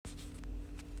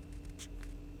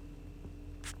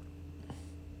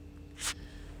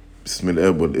بسم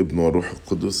الآب والابن والروح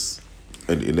القدس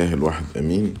الإله الواحد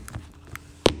أمين.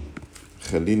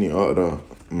 خليني أقرأ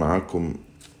معاكم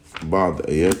بعض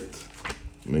آيات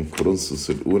من كورنثوس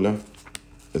الأولى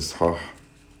إصحاح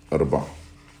 4.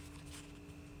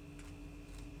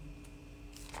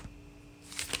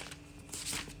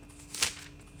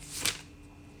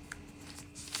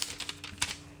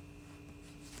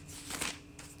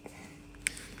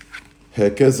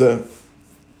 هكذا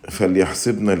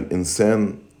فليحسبنا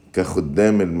الإنسان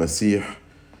كخدام المسيح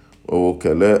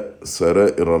ووكلاء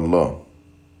سرائر الله،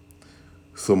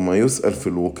 ثم يسأل في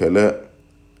الوكلاء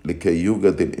لكي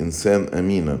يوجد الإنسان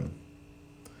أمينا.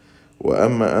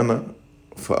 وأما أنا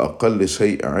فأقل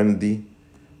شيء عندي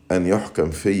أن يحكم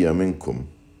في منكم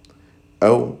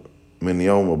أو من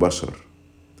يوم بشر،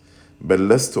 بل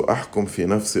لست أحكم في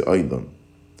نفسي أيضا،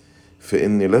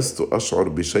 فإني لست أشعر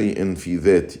بشيء في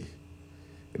ذاتي،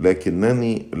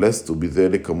 لكنني لست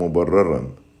بذلك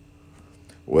مبررا،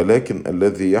 ولكن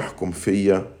الذي يحكم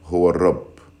في هو الرب.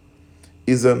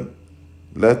 إذن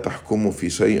لا تحكموا في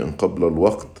شيء قبل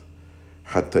الوقت،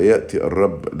 حتى يأتي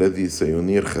الرب الذي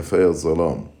سينير خفايا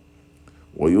الظلام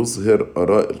ويظهر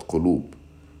آراء القلوب،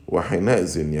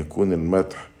 وحينئذ يكون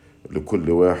المدح لكل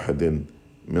واحد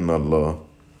من الله.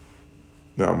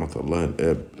 نعمة الله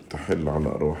الآب تحل على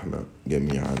أرواحنا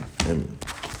جميعا آمين.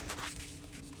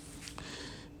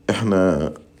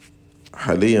 احنا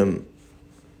حاليا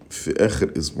في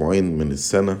آخر أسبوعين من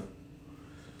السنة،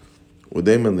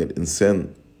 ودايما الإنسان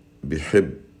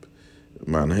بيحب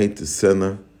مع نهاية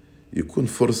السنة يكون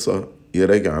فرصة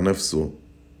يراجع نفسه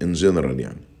in general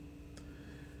يعني.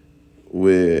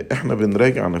 وإحنا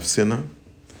بنراجع نفسنا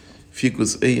في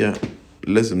جزئية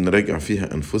لازم نراجع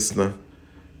فيها أنفسنا،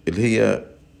 اللي هي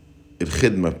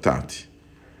الخدمة بتاعتي،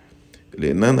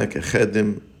 لأن أنا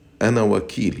كخادم أنا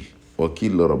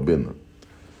وكيل لربنا.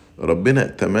 ربنا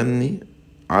ائتمني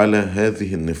على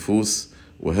هذه النفوس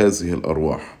وهذه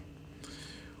الأرواح،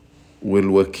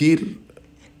 والوكيل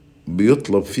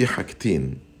بيطلب فيه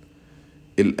حاجتين: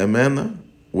 الأمانة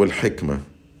والحكمة،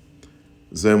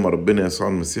 زي ما ربنا يسوع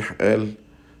المسيح قال: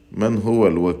 من هو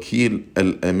الوكيل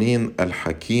الأمين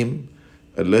الحكيم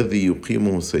الذي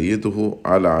يقيمه سيده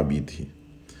على عبيده.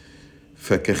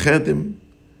 فكخادم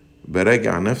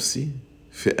براجع نفسي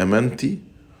في أمانتي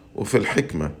وفي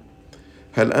الحكمة.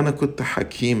 هل أنا كنت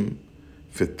حكيم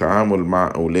في التعامل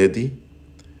مع أولادي؟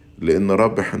 لأن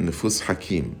رابح النفوس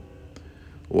حكيم.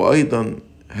 وأيضا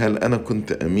هل أنا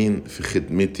كنت أمين في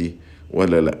خدمتي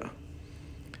ولا لأ؟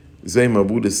 زي ما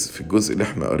بولس في الجزء اللي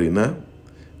احنا قريناه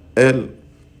قال: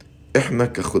 احنا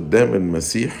كخدام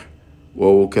المسيح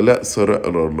ووكلاء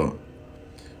سرائر الله،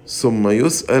 ثم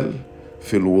يسأل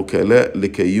في الوكلاء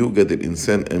لكي يوجد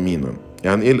الإنسان أمينا.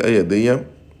 يعني إيه الآية دي؟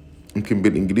 يمكن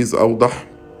بالإنجليزي أوضح: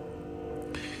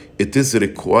 It is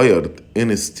required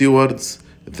in stewards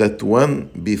that one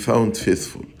be found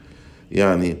faithful.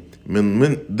 يعني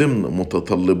من ضمن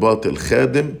متطلبات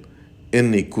الخادم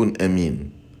إن يكون أمين.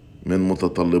 من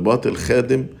متطلبات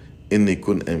الخادم إن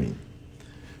يكون أمين.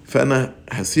 فأنا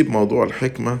هسيب موضوع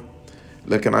الحكمة،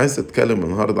 لكن عايز أتكلم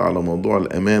النهاردة على موضوع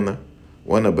الأمانة.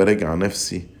 وأنا براجع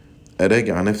نفسي،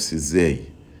 أراجع نفسي إزاي؟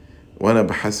 وأنا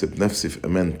بحاسب نفسي في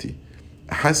أمانتي،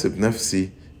 أحاسب نفسي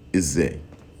إزاي؟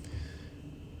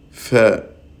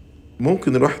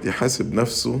 فممكن الواحد يحاسب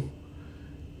نفسه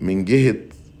من جهة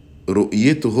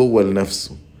رؤيته هو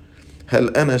لنفسه.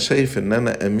 هل أنا شايف إن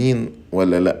أنا أمين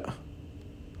ولا لأ؟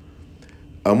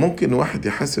 أو ممكن واحد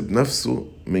يحاسب نفسه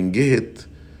من جهة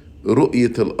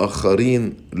رؤية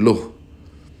الآخرين له.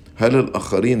 هل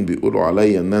الآخرين بيقولوا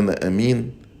عليا إن أنا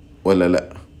أمين ولا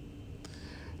لأ؟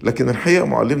 لكن الحقيقة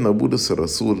معلمنا بولس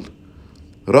الرسول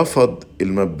رفض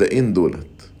المبدئين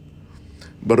دولت،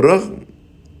 بالرغم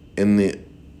إن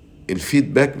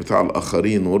الفيدباك بتاع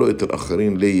الآخرين ورؤية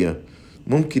الآخرين ليا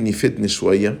ممكن يفيدني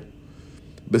شوية،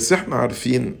 بس احنا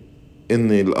عارفين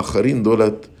إن الآخرين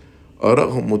دولت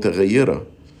آرائهم متغيرة.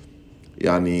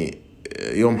 يعني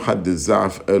يوم حد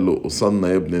الزعف قالوا: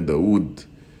 أصلنا يا ابن داود،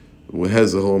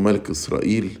 وهذا هو ملك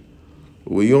إسرائيل.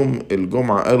 ويوم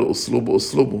الجمعة قالوا: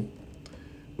 أصلبه.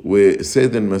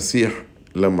 وسيد المسيح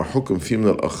لما حكم فيه من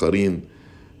الآخرين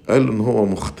قالوا إن هو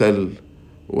مختل،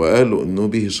 وقالوا إنه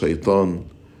به شيطان،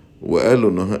 وقالوا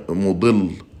إنه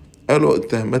مضل، قالوا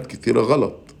اتهامات كتيرة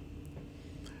غلط.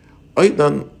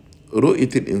 أيضا رؤية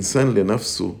الإنسان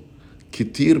لنفسه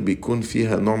كتير بيكون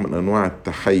فيها نوع من أنواع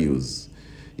التحيز.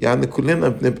 يعني كلنا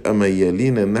بنبقى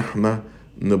ميالين إن احنا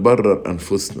نبرر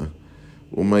أنفسنا،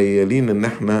 وميالين إن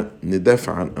احنا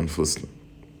ندافع عن أنفسنا.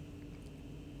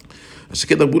 عشان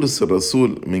كده بولس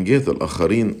الرسول من جهة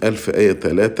الآخرين قال في آية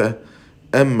 3: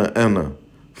 أما أنا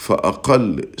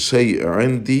فأقل شيء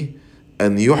عندي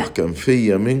أن يحكم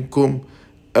في منكم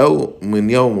أو من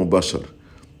يوم بشر.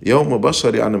 يوم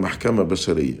بشر يعني محكمة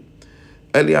بشرية.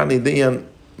 قال يعني دي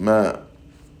ما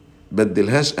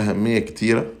بدلهاش أهمية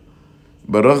كتيرة،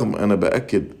 بالرغم أنا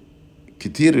بأكد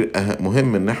كتير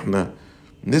مهم إن احنا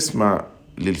نسمع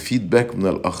للفيدباك من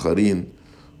الآخرين،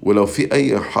 ولو في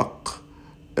أي حق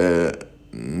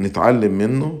نتعلم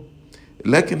منه.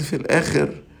 لكن في الآخر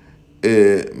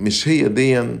مش هي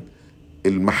دي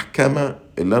المحكمة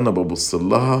اللي أنا ببص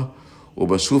لها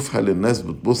وبشوف هل الناس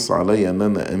بتبص عليا أن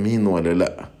أنا أمين ولا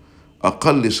لأ.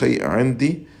 أقل شيء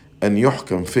عندي أن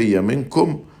يحكم في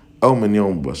منكم أو من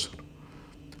يوم بشر.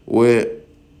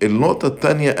 والنقطة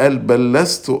التانية قال بل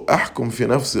لست أحكم في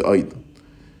نفسي أيضا،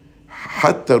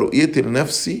 حتى رؤيتي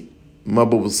لنفسي ما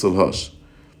ببصلهاش.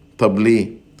 طب ليه؟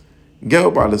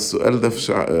 جاوب على السؤال ده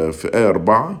في آية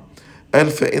 4. قال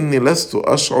فإني لست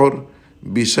أشعر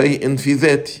بشيء في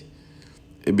ذاتي.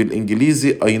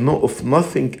 بالإنجليزي I know of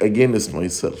nothing against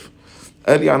myself.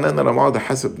 قال يعني أنا لما أقعد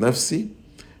أحاسب نفسي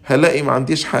هلاقي ما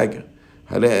عنديش حاجة،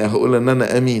 هقول أن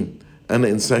أنا أمين، أنا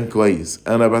إنسان كويس،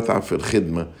 أنا بتعب في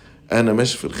الخدمة، أنا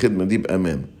ماشي في الخدمة دي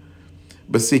بأمان.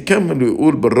 بس يكمل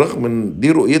ويقول بالرغم من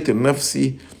دي رؤيتي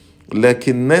لنفسي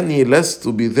لكنني لست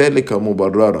بذلك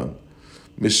مبررا.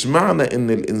 مش معنى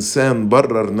ان الانسان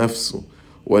برر نفسه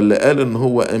ولا قال ان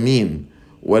هو امين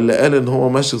ولا قال ان هو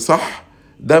ماشي صح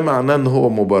ده معناه ان هو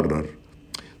مبرر.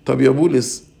 طب يا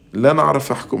بولس، لا انا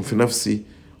اعرف احكم في نفسي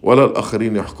ولا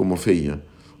الاخرين يحكموا فيا.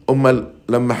 امال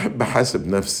لما احب احاسب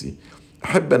نفسي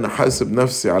احب ان احاسب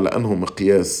نفسي على انه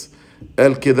مقياس.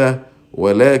 قال كده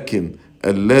ولكن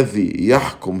الذي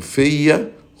يحكم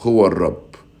فيا هو الرب.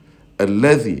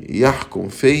 الذي يحكم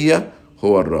فيا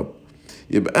هو الرب.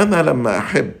 يبقى أنا لما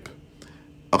أحب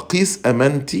أقيس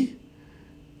أمانتي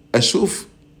أشوف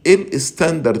إيه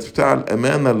الستاندرد بتاع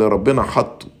الأمانة اللي ربنا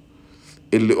حطه،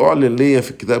 اللي أعلن ليا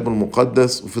في الكتاب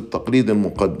المقدس وفي التقليد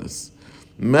المقدس.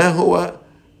 ما هو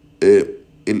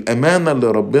الأمانة اللي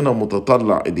ربنا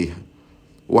متطلع إليها،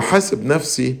 وحاسب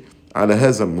نفسي على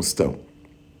هذا المستوى.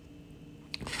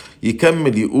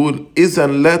 يكمل يقول إذا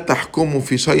لا تحكموا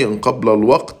في شيء قبل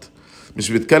الوقت.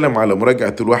 مش بيتكلم على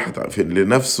مراجعة الواحد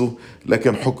لنفسه،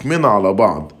 لكن حكمنا على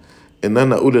بعض. ان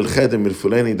انا اقول الخادم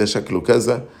الفلاني ده شكله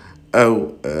كذا،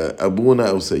 او ابونا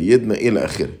او سيدنا الى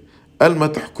اخره. قال ما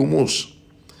تحكموش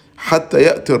حتى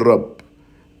يأتي الرب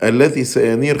الذي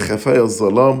سينير خفايا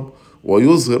الظلام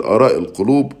ويظهر آراء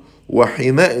القلوب،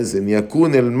 وحينئذ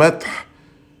يكون المدح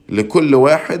لكل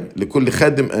واحد، لكل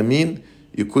خادم امين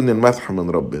يكون المدح من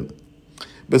ربنا.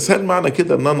 بس هل معنى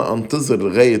كده ان انا انتظر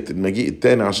لغاية المجيء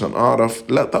التاني عشان اعرف؟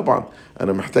 لا طبعا،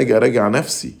 انا محتاج اراجع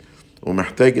نفسي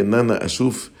ومحتاج ان انا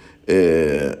اشوف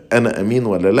انا امين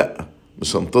ولا لا.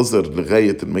 مش انتظر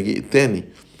لغاية المجيء التاني.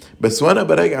 بس وانا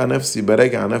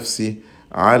براجع نفسي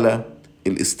على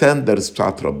الستاندرز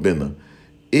بتاعت ربنا.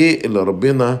 ايه اللي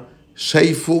ربنا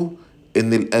شايفه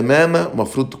ان الامانة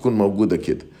مفروض تكون موجودة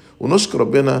كده. ونشكر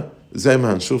ربنا زي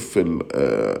ما هنشوف في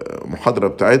المحاضرة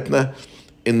بتاعتنا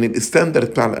ان الستاندرد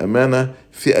بتاع الامانة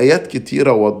في ايات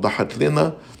كتيرة وضحت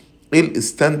لنا ايه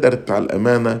الستاندرد بتاع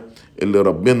الامانة اللي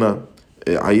ربنا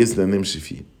عايزنا نمشي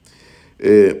فيه.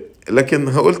 لكن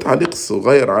هقول تعليق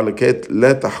صغير على كانت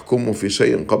لا تحكموا في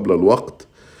شيء قبل الوقت.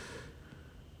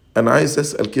 انا عايز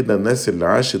اسأل كده الناس اللي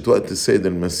عاشت وقت السيد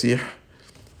المسيح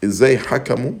ازاي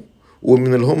حكموا،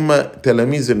 ومن اللي هم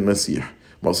تلاميذ المسيح،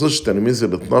 ما اقصدش تلاميذ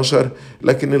ال 12،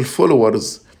 لكن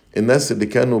الفولورز، الناس اللي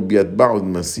كانوا بيتبعوا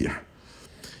المسيح.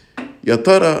 يا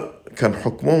ترى كان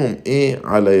حكمهم ايه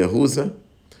على يهوذا،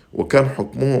 وكان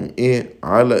حكمهم ايه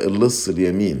على اللص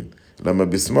اليمين لما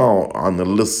بيسمعوا عن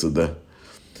اللص ده؟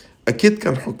 اكيد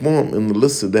كان حكمهم ان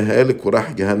اللص ده هالك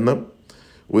وراح جهنم،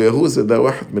 ويهوذا ده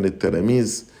واحد من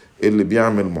التلاميذ اللي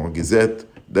بيعمل معجزات،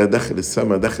 ده داخل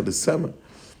السماء.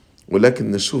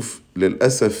 ولكن نشوف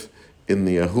للأسف ان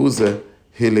يهوذا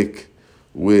هلك،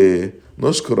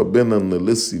 ونشكر ربنا ان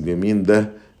اللص اليمين ده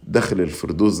دخل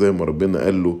الفردوس زي ما ربنا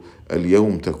قال له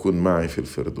اليوم تكون معي في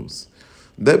الفردوس.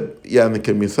 ده يعني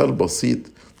كمثال بسيط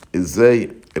ازاي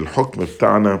الحكم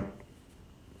بتاعنا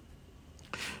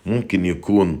ممكن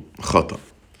يكون خطأ.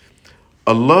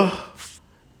 الله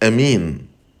أمين،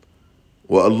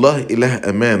 والله إله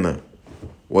أمانة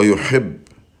ويحب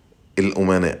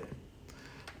الأمناء.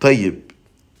 طيب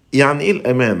يعني إيه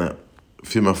الأمانة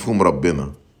في مفهوم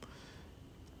ربنا؟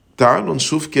 تعالوا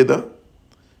نشوف كده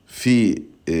في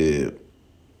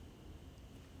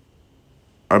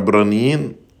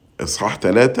عبرانيين إصحاح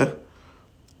 3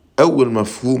 أول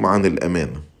مفهوم عن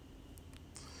الأمانة.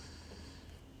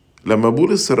 لما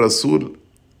بولس الرسول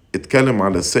اتكلم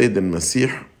على السيد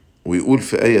المسيح ويقول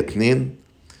في آية 2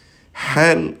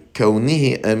 حال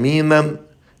كونه أمينا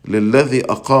للذي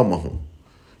أقامه.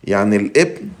 يعني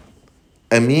الابن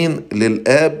أمين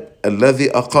للآب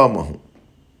الذي أقامه،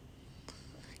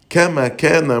 كما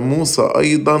كان موسى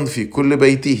أيضا في كل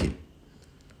بيته،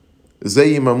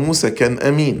 زي ما موسى كان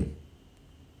أمين.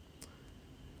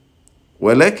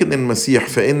 ولكن المسيح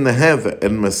فإن هذا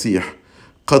المسيح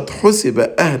قد حسب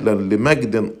أهلا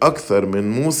لمجد أكثر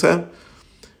من موسى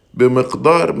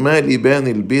بمقدار ما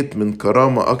لباني البيت من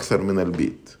كرامة أكثر من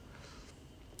البيت.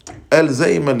 قال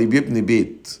زي ما اللي بيبني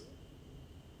بيت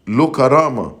له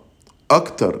كرامة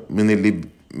أكتر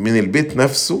من البيت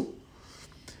نفسه،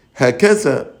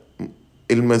 هكذا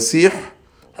المسيح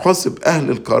حسب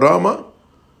أهل الكرامة،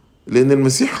 لأن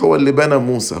المسيح هو اللي بنى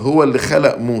موسى، هو اللي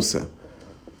خلق موسى.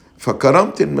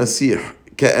 فكرامة المسيح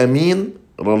كأمين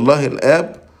لله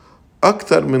الآب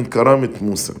أكتر من كرامة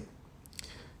موسى.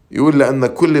 يقول لأن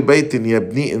كل بيت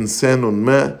يبنيه إنسان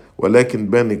ما، ولكن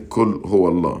باني الكل هو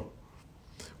الله.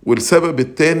 والسبب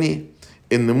الثاني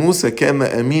إن موسى كان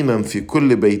أمينا في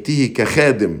كل بيته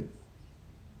كخادم.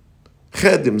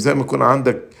 خادم زي ما يكون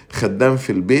عندك خدام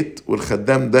في البيت،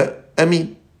 والخدام ده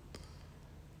أمين،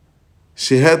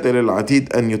 شهادة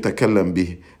للعتيد أن يتكلم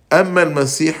به. أما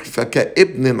المسيح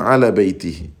فكابن على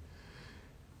بيته،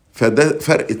 فده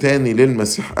فرق تاني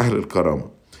للمسيح أهل الكرامة.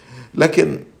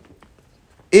 لكن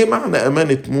إيه معنى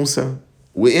أمانة موسى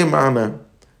وإيه معنى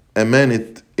أمانة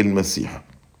المسيح؟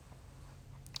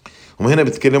 هم هنا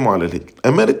بيتكلموا على ليه.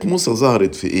 أمانة موسى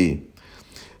ظهرت في إيه؟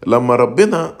 لما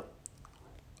ربنا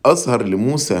أظهر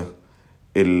لموسى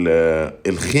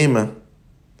الخيمة،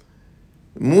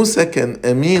 موسى كان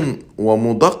أمين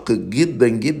ومدقق جدا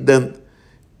جدا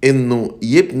إنه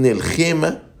يبني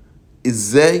الخيمة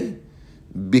إزاي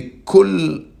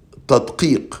بكل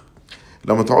تدقيق.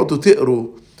 لما تقعدوا تقروا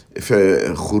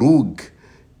في خروج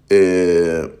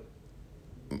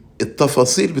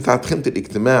التفاصيل بتاعت خيمة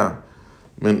الاجتماع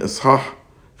من إصحاح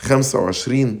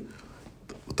 25،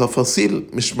 تفاصيل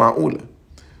مش معقولة،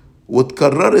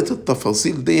 وتكررت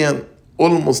التفاصيل دي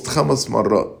almost 5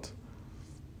 مرات،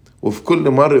 وفي كل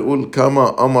مرة يقول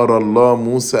كما أمر الله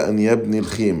موسى أن يبني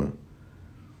الخيمة.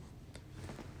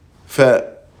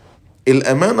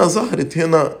 فالأمانة ظهرت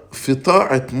هنا في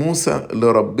طاعة موسى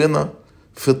لربنا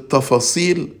في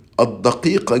التفاصيل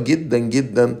الدقيقة جدا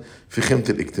جدا في خيمة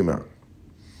الاجتماع.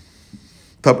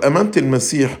 طب أمانة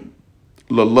المسيح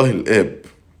لله الآب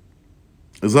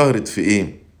ظهرت في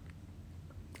إيه؟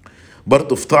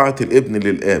 برضو في طاعة الابن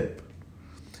للآب،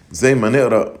 زي ما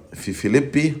نقرأ في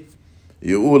فيليبي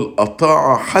يقول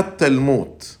أطاع حتى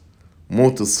الموت،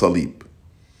 موت الصليب.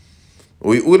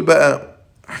 ويقول بقى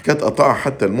حكاية أطاع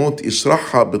حتى الموت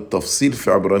يشرحها بالتفصيل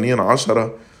في عبرانيين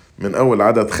 10 من أول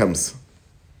عدد 5.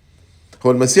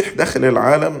 هو المسيح دخل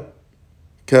العالم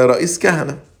كرئيس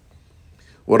كهنة،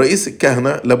 ورئيس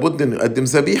الكهنة لابد أن يقدم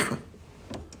ذبيحة.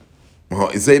 ما هو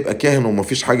إزاي يبقى كاهن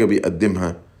ومفيش حاجة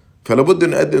بيقدمها؟ فلابد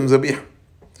أن يقدم ذبيحة.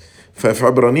 ففي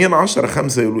عبرانيين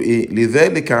 10:5 يقولوا إيه؟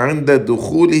 لذلك عند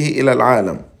دخوله إلى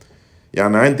العالم،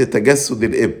 يعني عند تجسد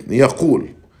الابن، يقول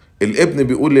الابن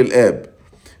بيقول للآب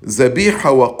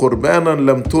ذبيحة وقربانا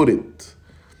لم ترد.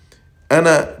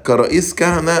 أنا كرئيس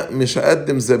كهنة مش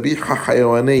هقدم ذبيحة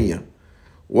حيوانية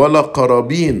ولا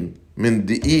قرابين من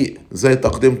دقيق زي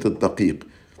تقدمة الدقيق.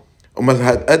 أمال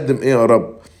هتقدم إيه يا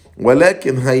رب؟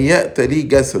 ولكن هيأت لي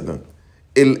جسدا.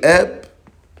 الآب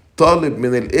طالب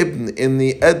من الابن أن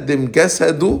يقدم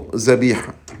جسده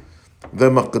ذبيحة، زي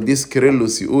ما القديس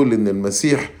كيرلس يقول إن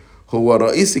المسيح هو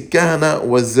رئيس الكهنة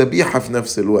والذبيحة في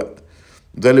نفس الوقت.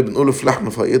 ده اللي بنقوله في لحن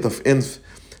فائضة في إنف،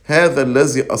 هذا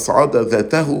الذي أصعد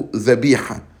ذاته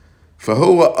ذبيحة،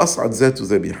 فهو أصعد ذاته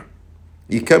ذبيحة.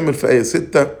 يكمل في آية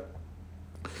 6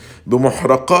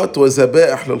 بمحرقات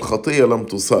وذبائح للخطية لم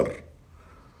تصر.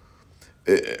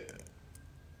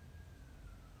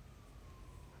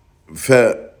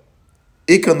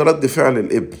 فإيه كان رد فعل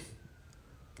الابن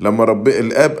لما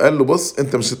الآب قال له بص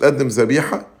أنت مش هتقدم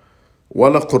ذبيحة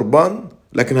ولا قربان،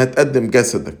 لكن هتقدم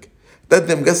جسدك.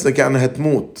 تقدم جسدك يعني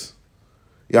هتموت،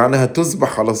 يعني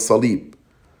هتذبح على الصليب.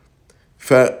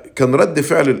 فكان رد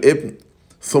فعل الابن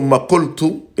ثم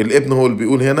قلت، الابن هو اللي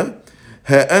بيقول هنا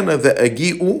ها أنا ذا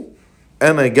أجيء،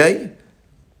 أنا جاي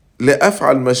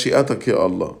لأفعل مشيئتك يا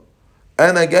الله.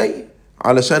 أنا جاي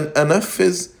علشان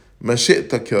أنفذ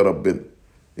مشيئتك يا ربنا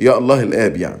يا الله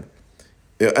الآب. يعني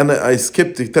أنا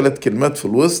سكبت 3 كلمات في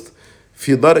الوسط،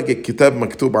 في درج الكتاب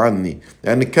مكتوب عني،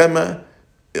 يعني كما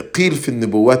قيل في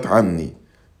النبوات عني،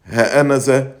 ها أنا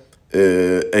ذا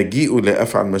أجيء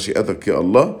لأفعل مشيئتك يا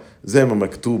الله، زي ما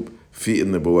مكتوب في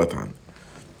النبوات عني.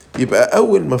 يبقى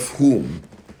أول مفهوم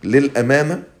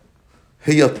للأمانة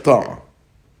هي الطاعة.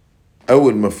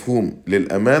 أول مفهوم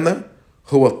للأمانة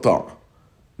هو الطاعة،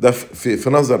 ده في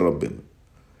نظر ربنا.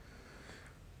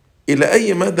 إلى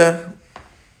أي مدى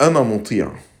أنا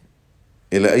مطيع؟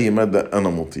 إلى أي مدى أنا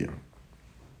مطيع؟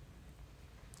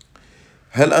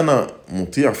 هل أنا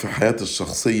مطيع في حياتي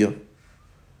الشخصية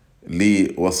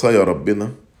لوصايا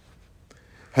ربنا؟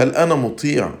 هل أنا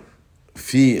مطيع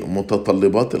في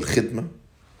متطلبات الخدمة؟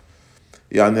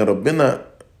 يعني ربنا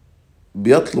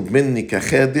بيطلب مني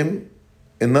كخادم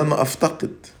إن أنا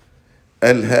أفتقد.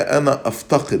 قال ها أنا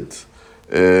أفتقد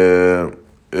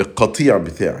القطيع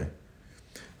بتاعي.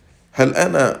 هل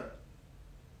أنا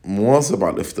مواظب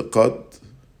على الافتقاد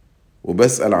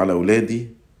وبسأل على أولادي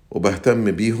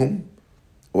وبهتم بيهم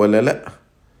ولا لأ؟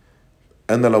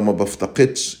 أنا لو ما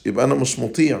بفتقدش يبقى أنا مش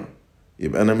مطيع،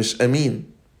 يبقى أنا مش أمين.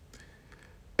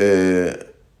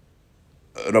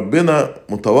 ربنا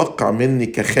متوقع مني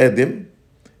كخادم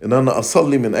إن أنا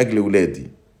أصلي من أجل أولادي.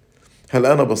 هل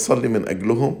أنا بصلي من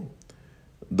أجلهم؟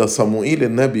 ده صموئيل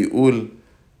النبي يقول: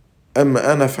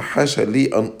 أما أنا فحاشا لي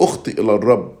أن أخطئ إلى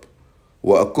الرب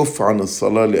وأكف عن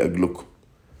الصلاة لأجلكم.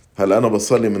 هل أنا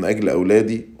بصلي من أجل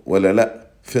أولادي ولا لأ؟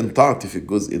 فين طاعتي في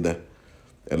الجزء ده؟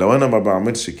 لو أنا ما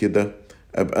بعملش كده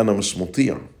أبقى أنا مش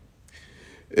مطيع.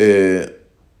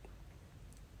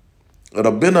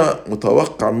 ربنا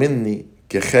متوقع مني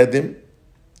كخادم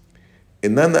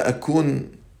إن أنا أكون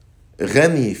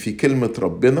غني في كلمة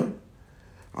ربنا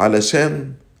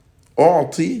علشان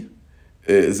أعطي،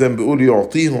 زي ما بيقول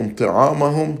يعطيهم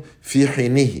طعامهم في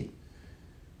حينه.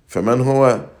 فمن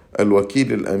هو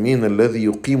الوكيل الأمين الذي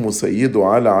يقيم سيده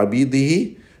على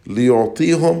عبيده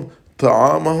ليعطيهم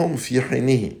طعامهم في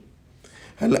حينه؟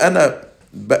 هل أنا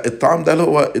الطعام ده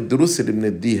هو الدروس اللي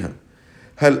بنديها،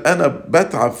 هل أنا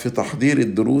بتعب في تحضير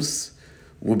الدروس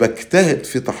وبجتهد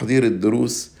في تحضير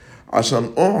الدروس عشان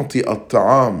أعطي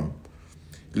الطعام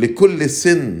لكل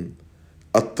سن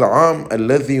الطعام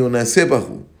الذي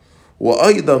يناسبه،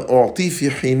 وأيضا أعطيه في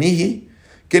حينه؟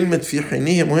 كلمة في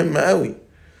حينه مهمة قوي.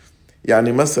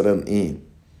 يعني مثلا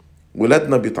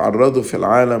ولادنا بيتعرضوا في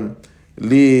العالم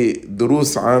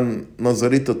لدروس عن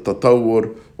نظرية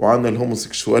التطور وعن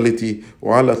الهوموسيكشواليتي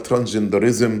وعلى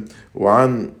الترانسجندريزم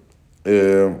وعن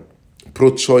برو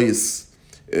تشويس،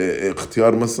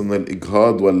 اختيار مثلا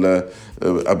الإجهاض ولا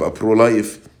أبقى برو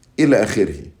لايف إلى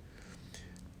آخره.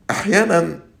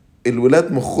 أحيانا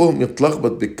الولاد مخهم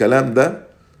يتلخبط بالكلام ده،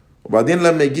 وبعدين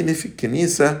لما يجيني في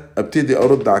الكنيسة ابتدي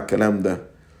أرد على الكلام ده.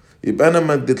 يبقى أنا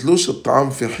ما اديتلوش الطعام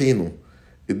في حينه،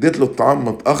 اديت له الطعام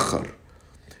متأخر.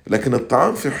 لكن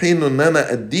الطعام في حينه ان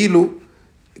انا اديله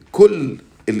كل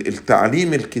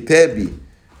التعليم الكتابي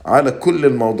على كل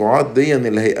الموضوعات دي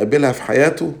اللي هيقابلها في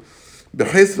حياته،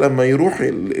 بحيث لما يروح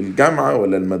الجامعة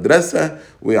ولا المدرسة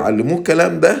ويعلموه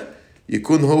الكلام ده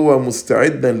يكون هو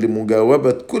مستعدا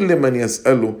لمجاوبة كل من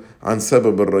يسأله عن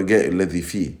سبب الرجاء الذي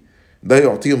فيه. ده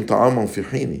يعطيهم طعاما في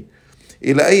حينه.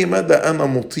 إلى أي مدى أنا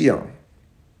مطيع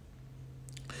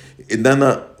إن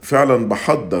أنا فعلا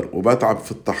بحضر وبتعب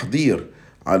في التحضير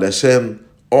علشان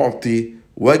أعطي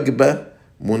وجبة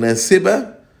مناسبة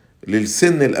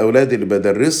للسن الأولاد اللي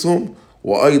بدرسهم،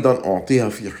 وأيضا أعطيها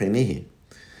في حينه؟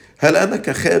 هل أنا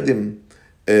كخادم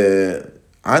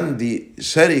عندي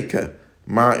شركة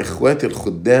مع إخواتي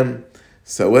الخدام،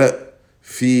 سواء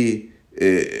في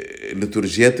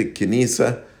لتورجيات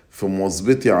الكنيسة، في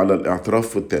مواظبتي على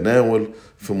الاعتراف والتناول،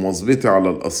 في مواظبتي على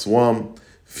الأصوام،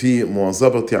 في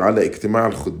مواظبتي على اجتماع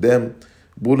الخدام؟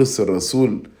 بولس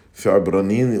الرسول في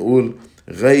عبرانيين يقول: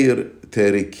 غير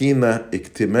تاركين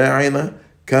اجتماعنا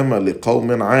كما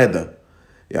لقوم عادة.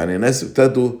 يعني ناس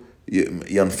ابتدوا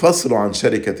ينفصلوا عن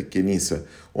شركة الكنيسة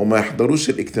وما يحضروش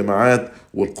الاجتماعات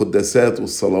والقداسات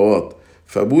والصلوات.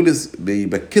 فبولس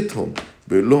بيبكتهم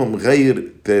بيقول لهم: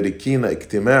 غير تاركين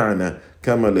اجتماعنا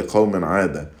كما لقوم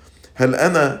عادة. هل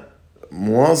أنا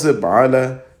مواظب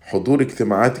على حضور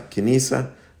اجتماعات الكنيسة،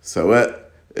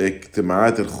 سواء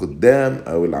اجتماعات الخدام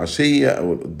أو العشية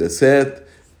أو القداسات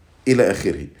إلى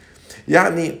آخره؟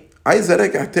 يعني عايز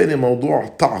أراجع تاني موضوع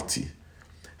طاعتي.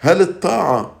 هل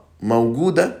الطاعة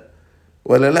موجودة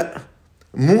ولا لأ؟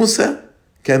 موسى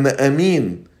كان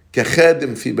أمين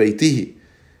كخادم في بيته.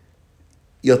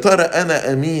 يا ترى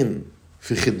أنا أمين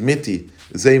في خدمتي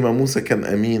زي ما موسى كان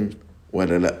أمين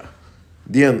ولا لأ؟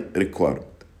 دي ريكوارد.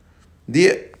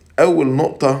 دي أول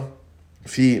نقطة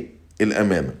في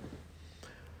الأمانة.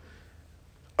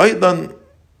 أيضا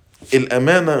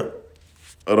الأمانة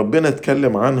ربنا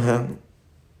اتكلم عنها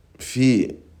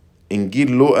في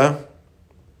إنجيل لوقا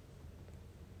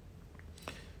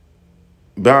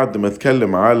بعد ما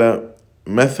اتكلم على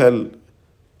مثل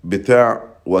بتاع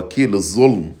وكيل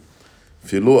الظلم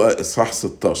في لوقا إصحاح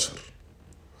 16.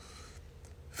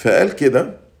 فقال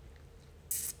كده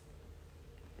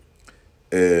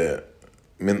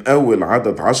من أول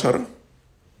عدد 10،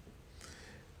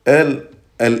 قال: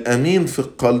 الأمين في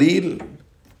القليل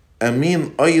أمين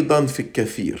أيضا في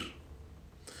الكثير،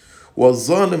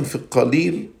 والظالم في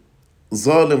القليل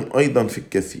ظالم أيضا في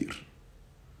الكثير.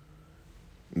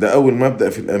 ده أول مبدأ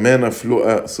في الأمانة في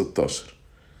لوقا 16.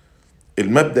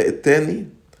 المبدأ الثاني: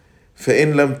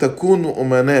 فإن لم تكونوا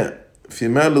أمناء في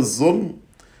مال الظلم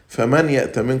فمن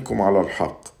يأتمنكم على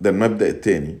الحق. ده المبدأ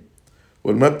الثاني.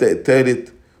 والمبدأ الثالث: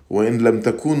 وإن لم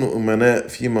تكونوا أمناء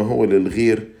فيما هو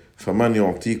للغير فمن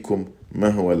يعطيكم ما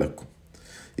هو لكم.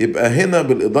 يبقى هنا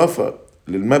بالإضافة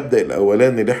للمبدأ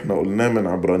الأولاني اللي احنا قلناه من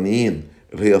عبرانيين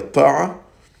اللي هي الطاعة،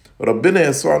 ربنا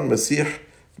يسوع المسيح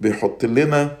بيحط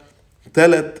لنا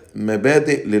 3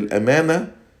 مبادئ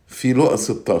للأمانة في لوقا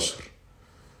 16: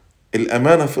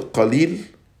 الأمانة في القليل،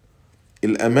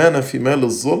 الأمانة في مال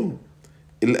الظلم،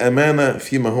 الأمانة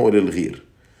فيما هو للغير.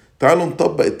 تعالوا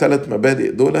نطبق ال3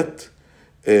 مبادئ دولت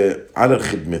على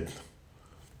خدمتنا.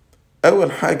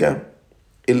 أول حاجة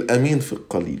الأمين في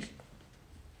القليل.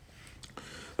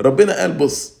 ربنا قال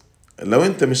بص، لو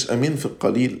أنت مش أمين في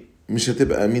القليل مش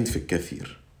هتبقى أمين في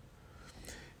الكثير.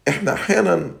 إحنا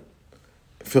أحيانا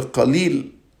في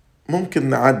القليل ممكن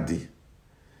نعدي،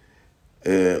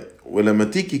 ولما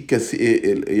تيجي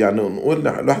يعني نقول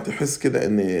الواحد يحس كده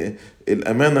ان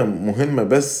الامانه مهمه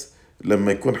بس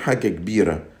لما يكون حاجه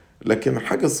كبيره، لكن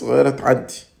حاجه صغيره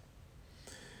تعدي.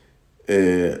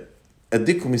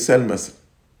 اديكم مثال،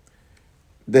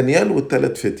 دانيال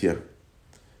وال3 فتية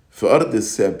في ارض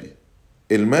السبي،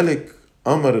 الملك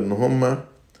امر ان هم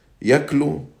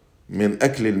ياكلوا من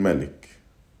اكل الملك،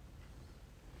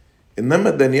 انما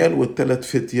دانيال وال3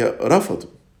 فتية رفضوا.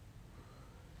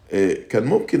 كان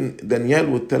ممكن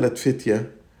دانيال وال3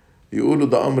 فتية يقولوا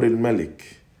ده أمر الملك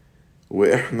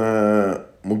وإحنا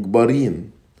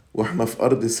مجبرين وإحنا في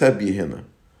أرض سبي هنا،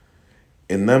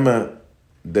 إنما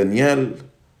دانيال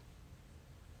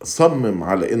صمم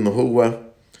على إنه هو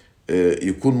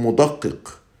يكون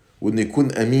مدقق وإنه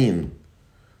يكون أمين،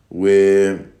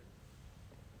 ويقول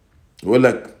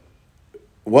لك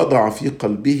وضع في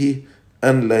قلبه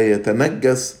أن لا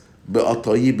يتنجس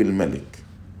بأطايب الملك.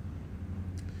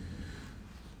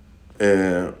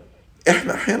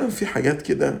 احنا احيانا في حاجات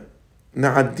كده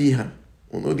نعديها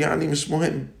ونقول يعني مش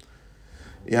مهم.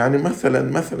 يعني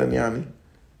مثلا يعني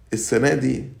السنة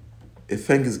دي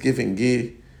الثانكس جيفنج جه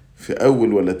في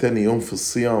اول ولا تاني يوم في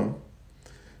الصيام،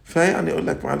 فيعني يقول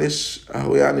لك معلش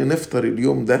اهو يعني نفطر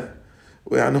اليوم ده،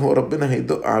 ويعني هو ربنا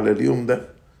هيدق على اليوم ده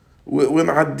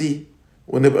ونعديه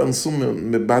ونبقى نصوم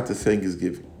من بعد الثانكس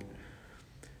جيفنج.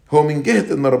 هو من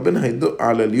جهة ان ربنا هيدق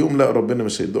على اليوم، لا، ربنا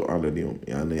مش هيدق على اليوم.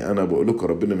 يعني انا بقول لكم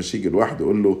ربنا مش يجي الواحد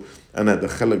يقول له انا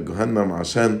هدخلك جهنم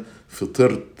عشان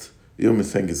فطرت يوم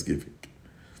الثانكس جيفنج.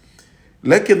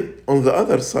 لكن on the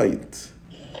other side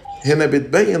هنا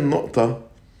بتبين نقطة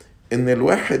ان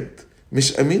الواحد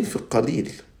مش امين في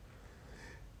القليل.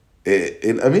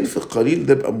 الامين في القليل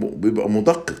ده بيبقى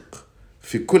مدقق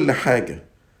في كل حاجة،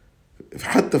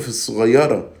 حتى في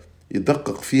الصغيرة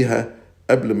يدقق فيها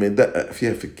قبل ما يدقق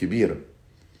فيها في الكبيرة.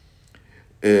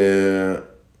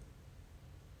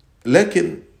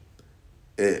 لكن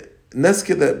ناس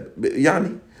كده يعني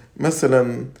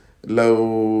مثلا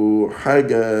لو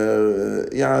حاجة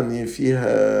يعني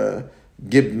فيها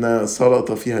جبنة،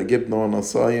 سلطة فيها جبنة وانا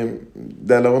صايم،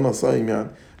 ده لو انا صايم يعني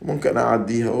ممكن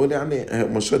اعديها واقول يعني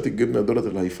مشات الجبنة دولت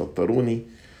اللي هيفطروني.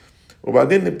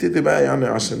 وبعدين نبتدي بقى يعني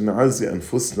عشان نعزي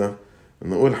انفسنا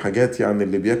نقول حاجات، يعني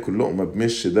اللي بياكل لقمة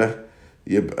بمش ده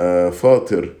يبقى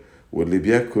فاطر، واللي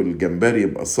بياكل جمبري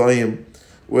يبقى صايم،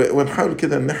 ونحاول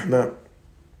كده ان احنا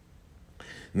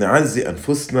نعزي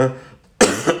انفسنا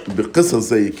بقصص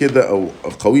زي كده او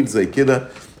قويل زي كده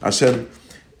عشان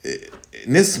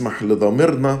نسمح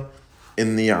لضميرنا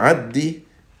ان يعدي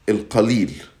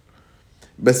القليل.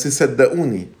 بس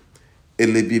صدقوني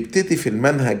اللي بيبتدي في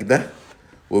المنهج ده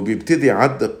وبيبتدي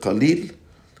يعدي القليل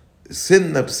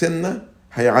سنة بسنة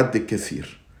هيعدي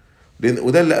الكثير،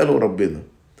 وده اللي قاله ربنا.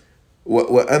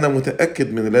 وأنا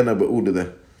متأكد من اللي أنا بقوله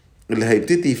ده، اللي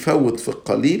هيبتدي يفوت في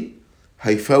القليل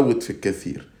هيفوت في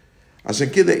الكثير. عشان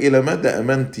كده إلى مدى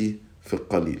أمانتي في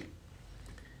القليل.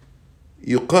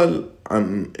 يقال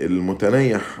عن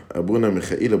المتنيح أبونا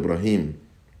ميخائيل إبراهيم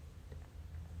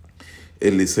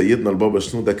اللي سيدنا البابا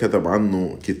شنودة كتب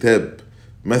عنه كتاب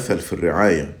مثل في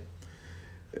الرعاية.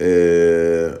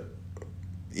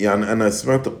 يعني أنا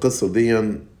سمعت القصة دي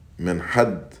من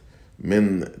حد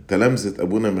من تلامذة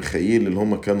أبونا ميخائيل اللي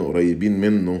هم كانوا قريبين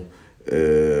منه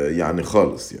يعني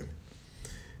خالص يعني.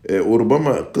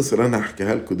 وربما القصة اللي أنا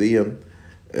هحكيها لكم دي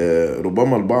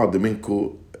ربما البعض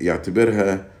منكم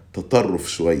يعتبرها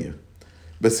تطرف شوية،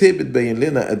 بس هي بتبين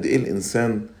لنا قد إيه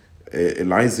الإنسان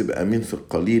اللي عايز يبقى أمين في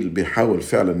القليل بيحاول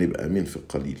فعلا يبقى أمين في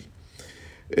القليل.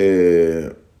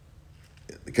 آه،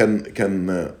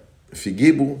 كان في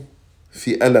جيبه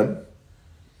في قلم،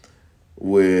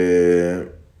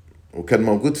 وكان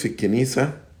موجود في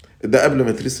الكنيسة. ده قبل ما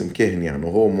يترسم كاهن يعني،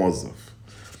 وهو موظف،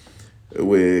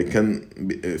 وكان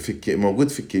موجود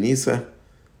في الكنيسة.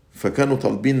 فكانوا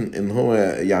طالبين ان هو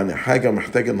يعني حاجة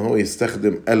محتاج ان هو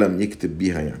يستخدم قلم يكتب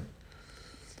بيها يعني.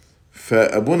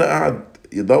 فابونا قعد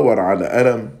يدور على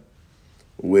قلم،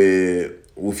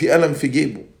 وفي قلم في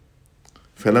جيبه.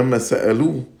 فلما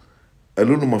سألوه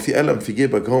قالوا له ما في قلم في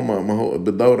جيبك، هو ما هو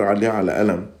بتدور عليه على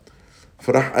قلم.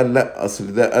 فراح قال لا،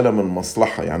 اصل ده قلم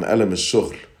المصلحة، يعني قلم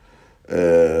الشغل.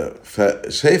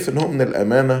 فشايف ان هو من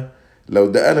الامانة لو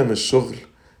ده قلم الشغل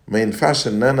ما ينفعش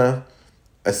ان انا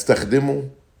استخدمه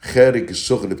خارج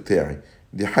الشغل بتاعي،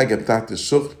 دي حاجة بتاعت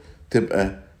الشغل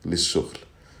تبقى للشغل.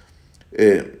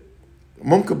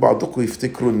 ممكن بعضكم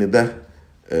يفتكروا ان ده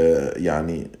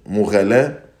يعني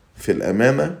مغالاة في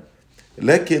الامانة،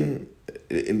 لكن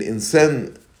الانسان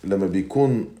لما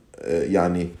بيكون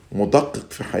يعني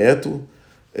مدقق في حياته،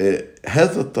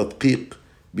 هذا التدقيق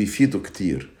بيفيده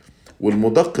كتير.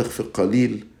 والمدقق في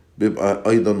القليل بيبقى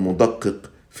ايضا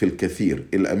مدقق في الكثير.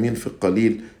 الامين في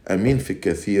القليل امين في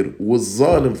الكثير،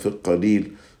 والظالم في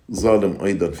القليل ظالم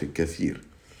ايضا في الكثير.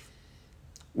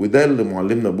 وده اللي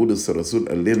معلمنا بولس الرسول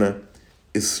قال لنا: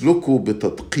 اسلكوا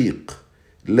بتدقيق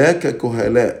لا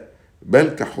ككهلاء بل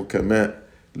كحكماء،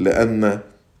 لأن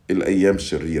الأيام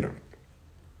شريرة.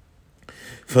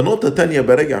 فنقطة تانية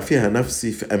براجع فيها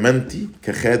نفسي في أمانتي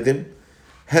كخادم: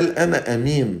 هل أنا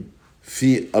أمين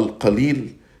في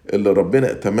القليل اللي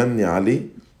ربنا اتمني عليه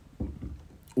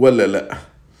ولا لا؟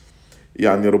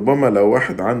 يعني ربما لو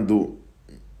واحد عنده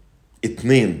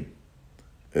 2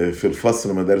 في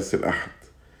الفصل مدارس الأحد،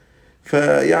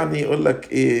 فيعني يقول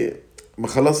لك ايه، ما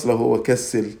خلاص لو هو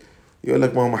كسل يقول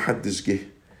لك ما هو ما حدش جه.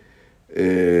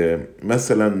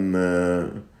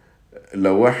 مثلا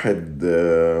لو واحد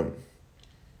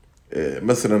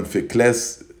مثلا في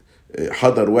كلاس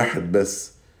حضر واحد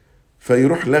بس،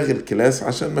 فيروح لغي الكلاس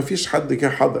عشان ما فيش حد جه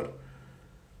حضر.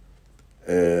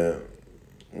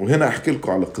 وهنا احكي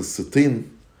لكم على قصتين.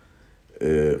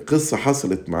 قصة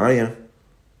حصلت معايا،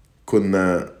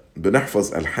 كنا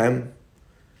بنحفظ ألحان.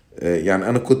 يعني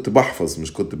أنا كنت بحفظ،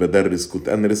 مش كنت بدرس، كنت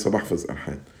أنا لسه بحفظ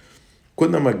ألحان.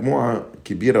 كنا مجموعة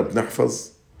كبيرة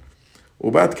بنحفظ،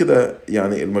 وبعد كده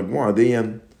يعني المجموعة دي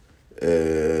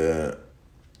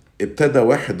ابتدى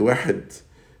واحد واحد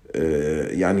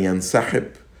يعني ينسحب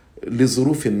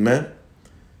لظروف ما.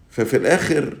 ففي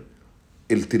الآخر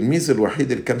التلميذ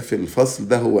الوحيد اللي كان في الفصل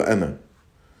ده هو أنا.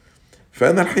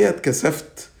 فأنا الحقيقة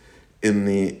اتكسفت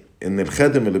إن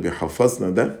الخادم اللي بيحفظنا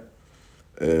ده،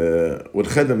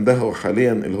 والخادم ده هو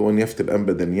حاليا اللي هو نيافة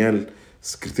الأنبا دانيال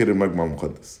سكرتير المجمع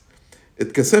المقدس.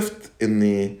 اتكسفت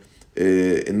ان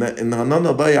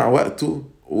انا ضيع وقته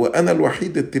وانا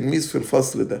الوحيد التلميذ في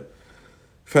الفصل ده.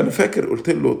 فانا فاكر قلت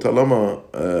له طالما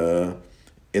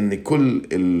ان كل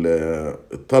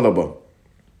الطلبة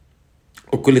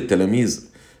وكل التلاميذ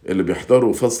اللي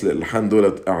بيحضروا فصل الالحان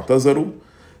دولت اعتذروا،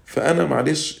 فانا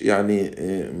معلش يعني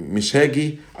مش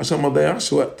هاجي عشان ما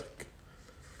اضيعش وقتك.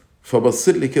 فبص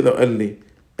لي كده وقال لي: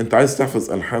 انت عايز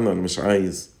تحفظ الحان ولا مش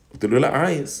عايز؟ قلت له لا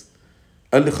عايز.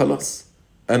 قال لي: خلاص،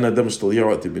 انا ده مش تضييع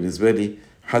وقت بالنسبه لي،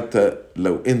 حتى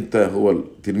لو انت هو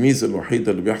التلميذ الوحيد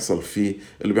اللي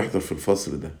بيحضر في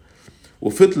الفصل ده.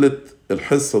 وفضلت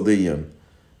الحصه دي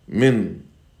من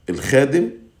الخادم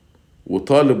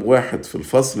وطالب واحد في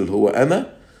الفصل اللي هو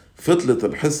انا، فضلت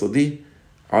الحصه دي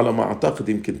على ما اعتقد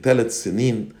يمكن 3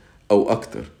 سنين او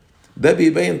اكتر. ده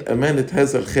بيبين امانه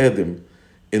هذا الخادم،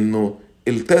 انه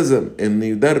التزم ان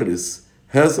يدرس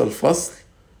هذا الفصل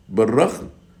بالرغم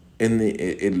ان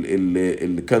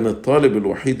اللي كان الطالب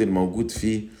الوحيد الموجود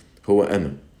فيه هو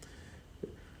انا.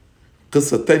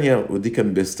 قصة تانية ودي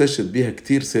كان بيستشهد بيها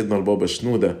كتير سيدنا البابا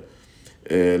شنودة،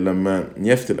 لما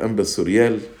نيافة الأنبا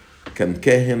السوريال كان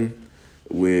كاهن،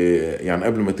 ويعني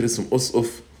قبل ما ترسم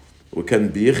أسقف، وكان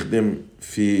بيخدم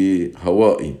في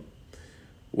هوائي.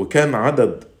 وكان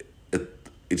عدد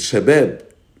الشباب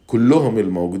كلهم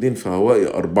الموجودين في هوائي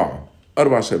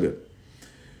 4 شباب.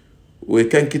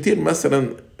 وكان كتير مثلا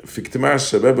في اجتماع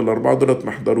الشباب 4 دولت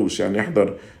ما حضروش، يعني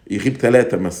يغيب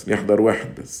 3 مثلا، يحضر 1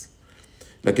 بس.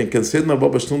 لكن كان سيدنا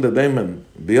بابا شنودة دايما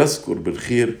بيذكر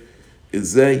بالخير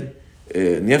ازاي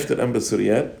نيافة الأنبا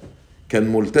السوريال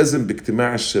كان ملتزم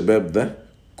باجتماع الشباب ده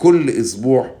كل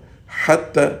أسبوع،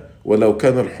 حتى ولو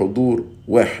كان الحضور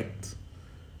 1.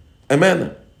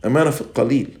 أمانة في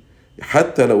القليل،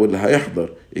 حتى لو اللي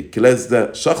هيحضر الكلاس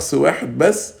ده شخص 1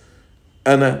 بس،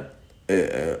 أنا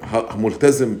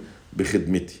ملتزم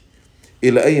بخدمتي.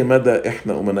 إلى أي مدى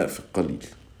إحنا أمناء في القليل؟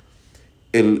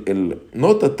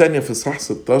 النقطة التانية في إصحاح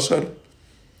 16: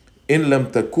 إن لم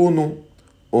تكونوا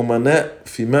أمناء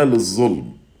في مال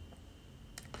الظلم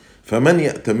فمن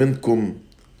يأتمنكم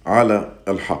على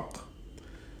الحق.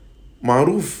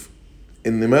 معروف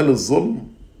إن مال الظلم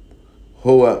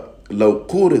هو لو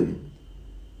قورن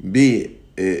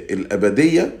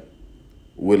بالأبدية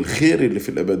والخير اللي في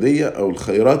الأبدية أو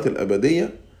الخيرات الأبدية،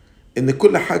 إن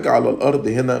كل حاجة على الأرض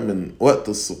هنا من وقت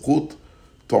السقوط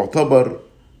تعتبر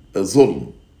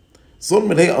ظلم.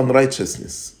 ظلم اللي هي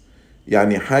unrighteousness،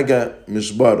 يعني حاجة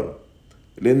مش بار،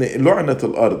 لأن لعنة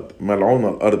الأرض، ملعونة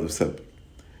الأرض بسبب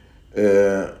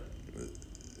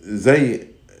زي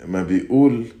ما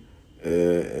بيقول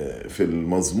في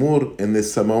المزمور إن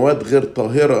السماوات غير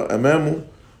طاهرة أمامه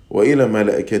وإلى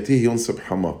ملائكته ينسب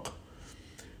حماقة.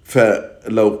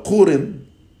 فلو قورن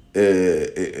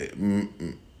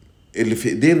اللي في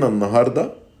ايدينا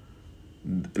النهاردة،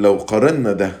 لو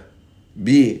قارنا ده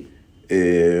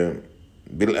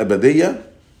بالأبدية،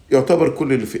 يعتبر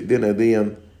كل اللي في ايدينا دي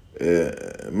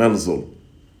مال ظلم.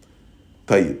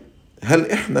 طيب،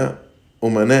 هل احنا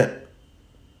أمناء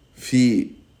في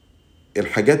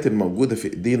الحاجات الموجودة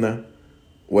في ايدينا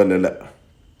ولا لا؟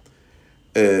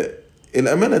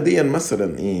 الأمانة دي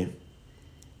مثلا ايه؟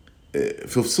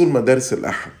 في فصول مدارس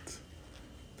الأحد،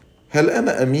 هل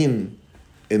أنا أمين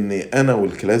إن أنا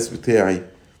والكلاس بتاعي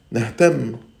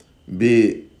نهتم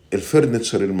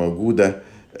بالفرنتشر الموجودة،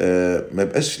 ما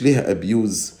بقاش ليها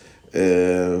أبيوز،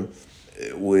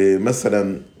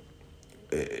 ومثلا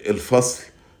الفصل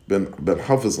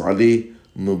بنحافظ عليه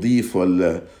نظيف،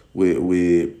 ولا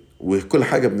وكل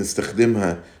حاجة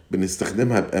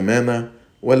بنستخدمها بأمانة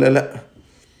ولا لأ؟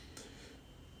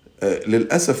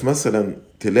 للأسف مثلا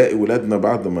تلاقي ولادنا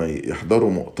بعد ما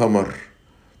يحضروا مؤتمر،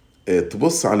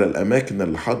 تبص على الأماكن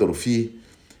اللي حضروا فيه،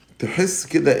 تحس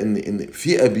كده إن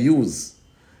في أبيوز،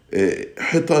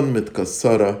 حيطان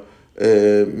متكسرة،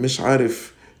 مش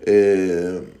عارف،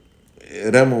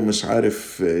 رموا مش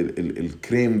عارف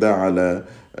الكريم ده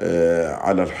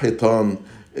على الحيطان،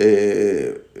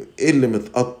 ايه اللي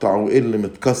متقطع وايه اللي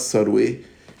متكسر وايه.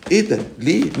 ايه ده؟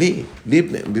 ليه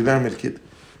بنعمل كده؟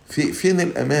 فين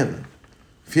الأمانة؟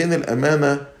 فين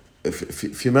الأمانة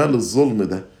في مال الظلم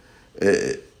ده؟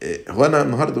 هو أنا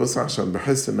النهاردة بس عشان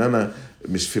بحس إن أنا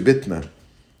مش في بيتنا،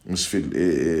 مش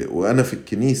في وأنا في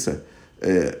الكنيسة،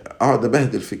 أقعد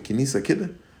أبهدل في الكنيسة كده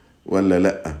ولا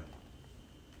لأ؟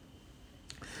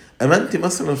 أمانتي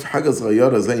مثلا في حاجة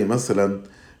صغيرة زي مثلا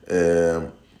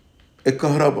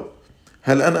الكهرباء.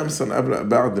 هل انا مثلا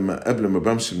قبل ما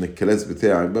بمشي من الكلاس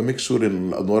بتاعي بميك شور ان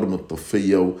الانوار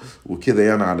متطفيه وكده،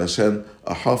 يعني علشان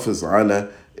احافظ على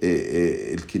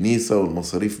الكنيسه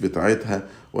والمصاريف بتاعتها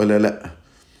ولا لا؟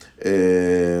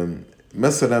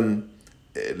 مثلا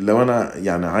لو انا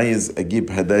يعني عايز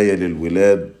اجيب هدايا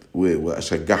للولاد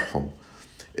واشجعهم،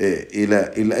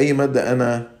 الى اي مدى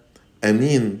انا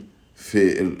امين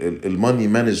في الماني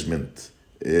مانجمنت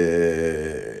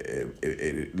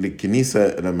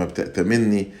للكنيسة لما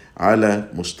بتأتمني على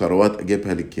مشتروات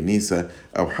أجيبها للكنيسة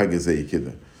أو حاجة زي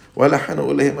كده؟ ولا حانا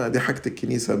أقول ما دي حاجة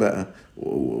الكنيسة بقى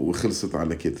وخلصت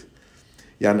على كده.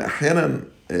 يعني أحيانا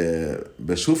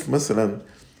بشوف مثلا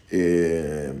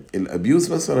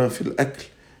الأبيوز مثلا في الأكل،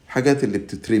 الحاجات اللي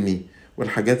بتترمي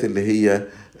والحاجات اللي هي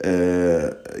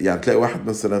يعني تلاقي واحد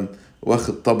مثلا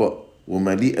واخد طبق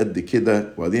ومليء قد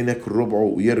كده وبعدين ياكل ربعه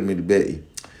ويرمي الباقي.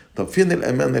 طب فين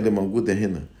الأمانة اللي موجودة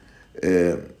هنا؟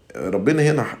 ربنا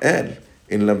هنا قال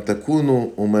إن لم تكونوا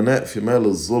أمناء في مال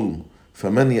الظلم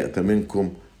فمن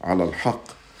يأتمنكم على الحق.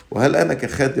 وهل أنا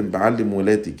كخادم بعلم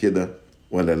ولادي كده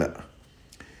ولا لأ؟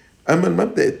 أما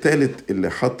المبدأ الثالث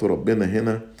اللي حطه ربنا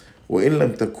هنا: وإن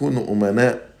لم تكونوا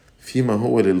أمناء فيما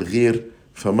هو للغير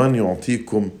فمن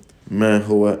يعطيكم ما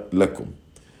هو لكم.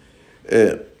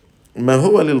 ما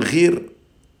هو للغير،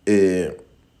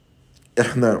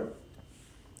 احنا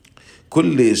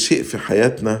كل شيء في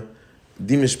حياتنا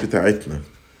دي مش بتاعتنا.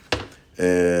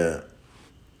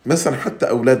 مثلا حتى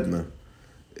أولادنا،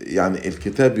 يعني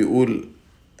الكتاب يقول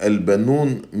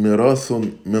البنون ميراث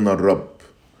من الرب.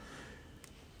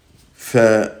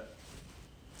 فأمناء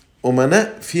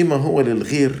فيما هو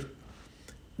للغير،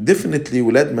 definitely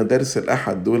ولاد مدارس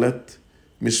الأحد دولت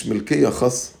مش ملكية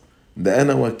خاصة، ده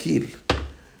أنا وكيل.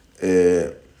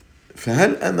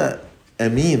 فهل أنا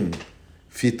أمين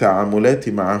في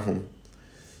تعاملاتي معهم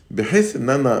بحيث ان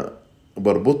انا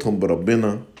بربطهم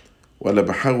بربنا ولا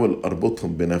بحاول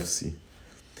اربطهم بنفسي؟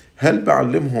 هل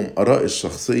بعلمهم آراء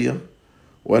الشخصية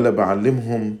ولا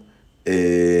بعلمهم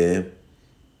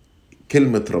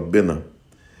كلمة ربنا؟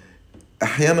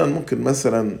 احيانا ممكن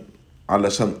مثلا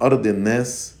علشان ارضي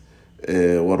الناس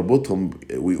واربطهم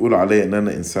ويقولوا عليا ان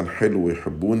انا انسان حلو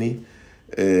ويحبوني،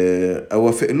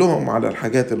 اوافق لهم على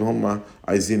الحاجات اللي هم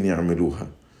عايزين يعملوها.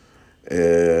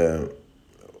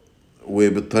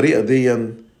 وبالطريقة دي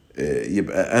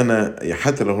يبقى انا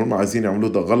حتى لو هم عايزين يعملوه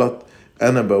ده غلط،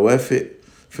 انا بوافق،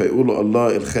 فيقولوا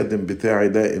الله الخادم بتاعي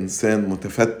ده انسان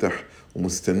متفتح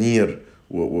ومستنير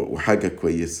وحاجة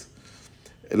كويسة.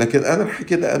 لكن انا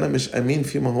كده انا مش امين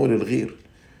فيما هو للغير.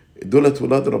 دولت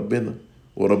ولاد ربنا،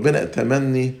 وربنا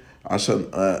اتمني عشان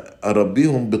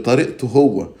اربيهم بطريقته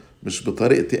هو مش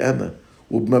بطريقتي انا،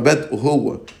 وبمبادئه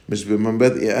هو مش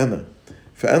بمبادئي انا.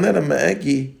 فانا لما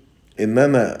اجي ان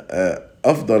انا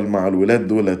افضل مع الولاد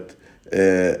دولت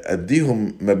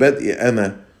اديهم مبادئي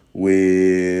انا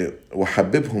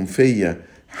وحببهم فيا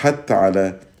حتى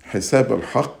على حساب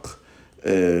الحق،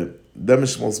 ده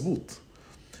مش مظبوط.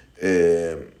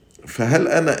 فهل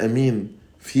انا امين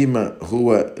فيما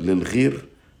هو للغير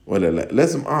ولا لا؟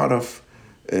 لازم اعرف.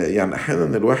 يعني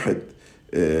احيانا الواحد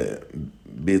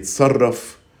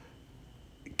بيتصرف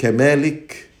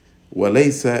كمالك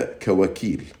وليس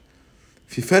كوكيل.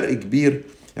 في فرق كبير.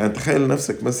 يعني تخيل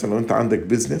نفسك مثلا لو انت عندك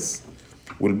بيزنس،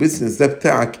 والبيزنس ده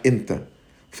بتاعك انت،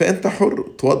 فانت حر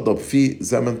توظف فيه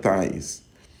زي ما انت عايز.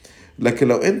 لكن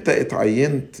لو انت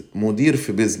اتعينت مدير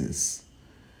في بيزنس،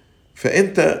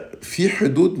 فانت في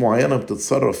حدود معينة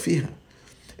بتتصرف فيها،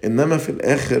 انما في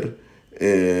الاخر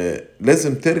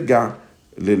لازم ترجع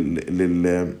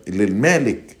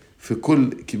للمالك في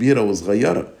كل كبيرة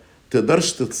وصغيرة.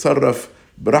 تقدرش تتصرف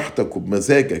براحتك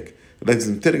وبمزاجك،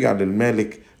 لازم ترجع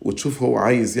للمالك وتشوف هو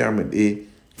عايز يعمل ايه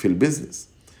في البيزنس.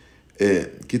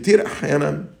 كتير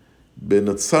احيانا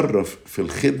بنتصرف في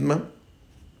الخدمة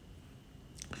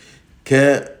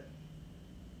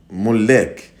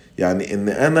كملاك، يعني ان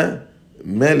انا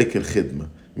مالك الخدمة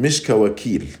مش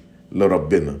كوكيل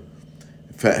لربنا.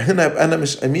 فهنا يبقى انا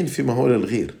مش امين فيما هو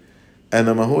للغير.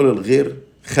 انا ما هو للغير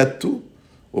خدته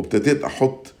وابتديت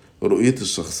احط رؤيتي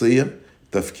الشخصية،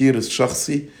 تفكير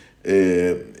الشخصي،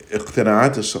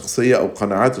 اقتناعات الشخصية او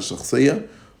قناعات الشخصية،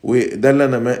 وده اللي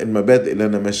انا المبادئ اللي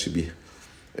انا ماشي بيها.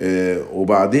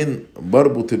 وبعدين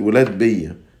بربط الولاد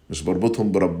بيا مش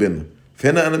بربطهم بربنا.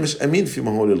 فهنا انا مش امين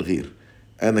فيما هو للغير.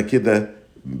 انا كده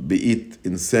بقيت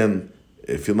انسان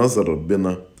في نظر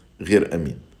ربنا غير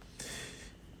امين.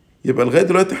 يبقى لغاية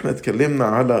دلوقتي احنا اتكلمنا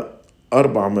على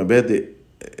 4 مبادئ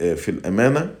في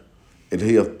الأمانة، اللي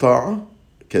هي الطاعة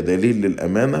كدليل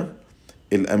للأمانة،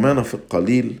 الأمانة في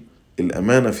القليل،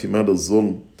 الأمانة في مال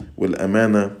الظلم،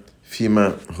 والأمانة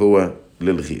فيما هو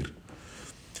للغير.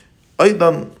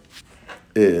 أيضا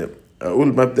أقول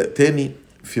مبدأ تاني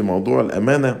في موضوع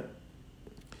الأمانة،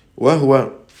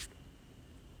 وهو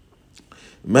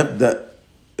مبدأ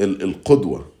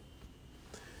القدوة.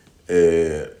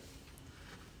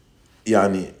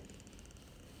 يعني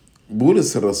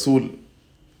بولس الرسول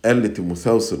قال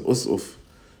لتيموثاوس الأسقف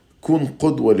كن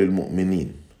قدوة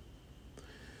للمؤمنين.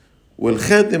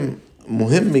 والخادم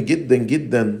مهم جدا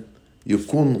جدا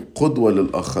يكون قدوة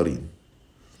للآخرين،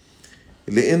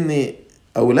 لأن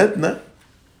أولادنا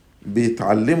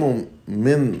بيتعلموا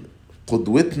من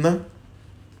قدوتنا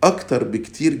أكتر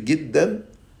بكتير جدا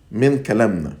من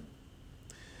كلامنا.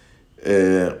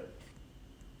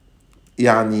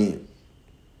 يعني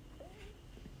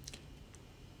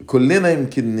كلنا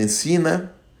يمكن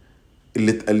نسينا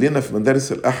اللي اتقال لنا في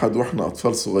مدارس الأحد وإحنا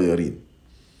أطفال صغيرين،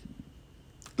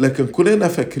 لكن كلنا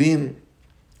فاكرين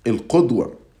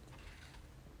القدوة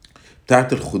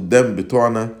بتاعت الخدام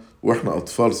بتوعنا وإحنا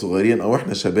أطفال صغيرين أو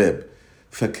إحنا شباب.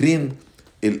 فاكرين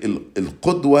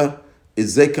القدوة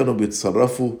إزاي كانوا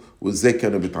بيتصرفوا وإزاي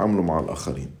كانوا بيتعاملوا مع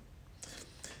الآخرين.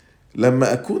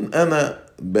 لما أكون أنا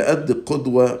بأدي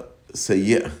قدوة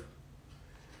سيئة،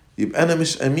 يبقى أنا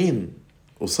مش أمين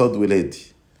قصاد ولادي،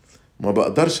 ما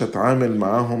بقدرش أتعامل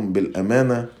معاهم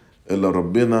بالأمانة اللي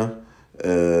ربنا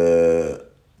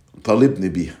طالبني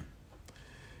بيها.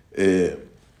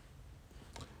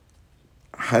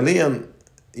 حاليا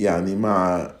يعني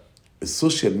مع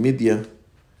السوشيال ميديا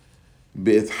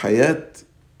بقت حياة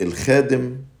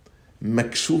الخادم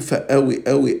مكشوفة قوي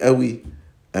قوي قوي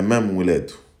أمام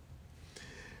ولاده،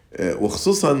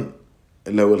 وخصوصا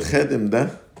لو الخادم ده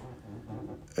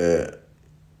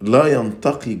لا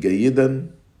ينتقي جيدا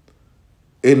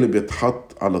ايه اللي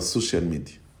بيتحط على السوشيال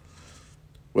ميديا.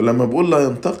 ولما بقول لا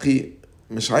ينتقي،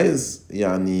 مش عايز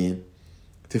يعني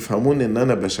تفهمون ان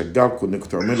انا بشجعكم انكم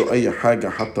تعملوا اي حاجة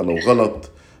حتى لو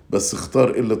غلط، بس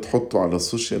اختار ايه اللي تحطه على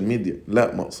السوشيال ميديا.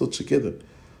 لا، ما اقصدش كده.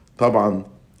 طبعا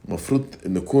مفروض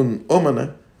نكون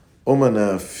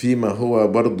أمنا فيما هو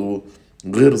برضو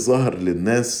غير ظاهر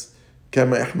للناس،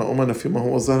 كما احنا أمنا فيما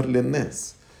هو ظاهر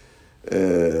للناس.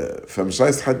 فمش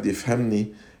عايز حد يفهمني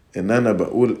ان انا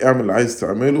بقول اعمل اللي عايز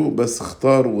تعمله، بس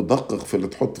اختار ودقق في اللي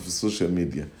تحطه في السوشيال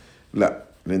ميديا. لا،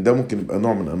 لان ده ممكن يبقى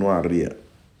نوع من انواع الرياء.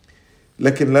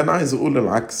 لكن اللي انا عايز اقول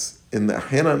العكس، ان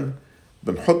احيانا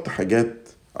بنحط حاجات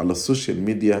على السوشيال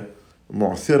ميديا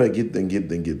معثرة جدا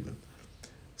جدا جدا،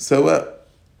 سواء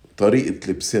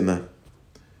طريقة لبسنا،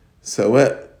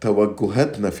 سواء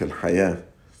توجهاتنا في الحياة،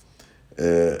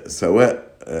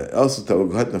 سواء أقصد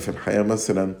توجهاتنا في الحياة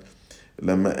مثلا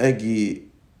لما أجي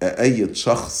أأيد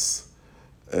شخص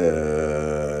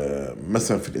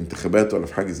مثلا في الانتخابات ولا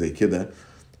في حاجة زي كده،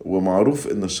 ومعروف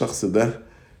إن الشخص ده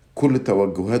كل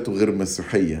توجهاته غير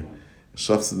مسيحية.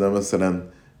 الشخص ده مثلا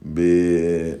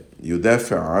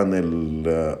بيدافع عن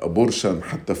الابورشن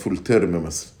حتى فول تيرم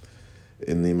مثلا،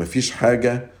 ان مفيش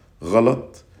حاجة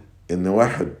غلط ان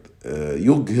واحد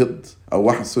يجهض،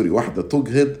 او واحدة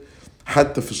تجهض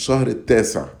حتى في الشهر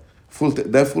التاسع،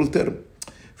 ده فول تيرم.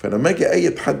 فلما اجي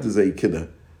ايد حد زي كده،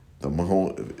 طب ما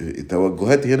هو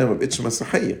توجهاتي هنا ما بقتش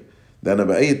مسيحية، ده انا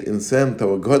بأيد انسان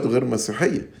توجهاته غير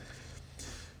مسيحية.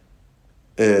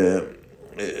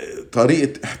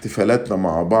 طريقة احتفالاتنا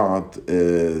مع بعض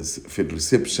في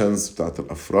الريسبشنز بتاعت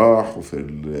الأفراح،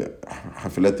 وفي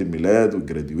حفلات الميلاد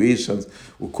والجراديويشنز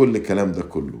وكل الكلام ده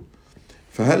كله،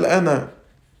 فهل أنا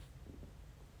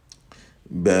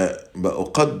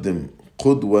بقدم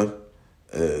قدوة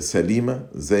سليمة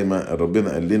زي ما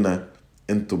ربنا قال لنا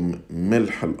أنتم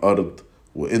ملح الأرض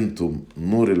وأنتم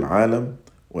نور العالم،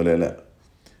 ولا لا؟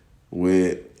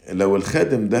 ولو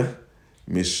الخادم ده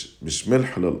مش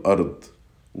ملح للأرض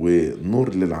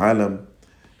ونور للعالم،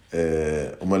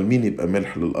 امال مين يبقى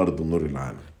ملح للأرض ونور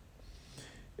للعالم؟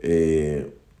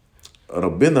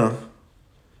 ربنا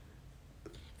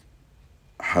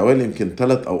حوالي يمكن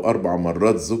 3 أو 4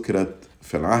 مرات ذكرت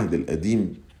في العهد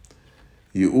القديم،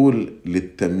 يقول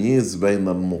للتمييز بين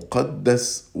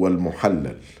المقدس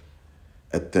والمحلل.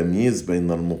 التمييز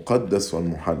بين المقدس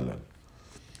والمحلل.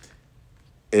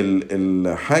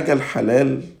 الحاجة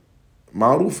الحلال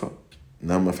معروفة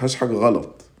انها ما فيهاش حاجة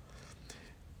غلط،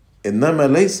 انما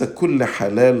ليس كل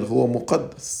حلال هو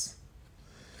مقدس.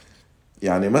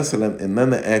 يعني مثلا ان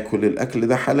انا اكل الاكل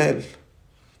ده حلال،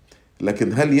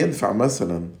 لكن هل ينفع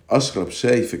مثلا اشرب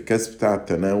شاي في الكاس بتاع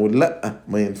التناول؟ لا،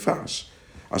 ما ينفعش،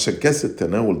 عشان كاس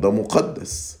التناول ده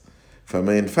مقدس،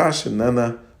 فما ينفعش ان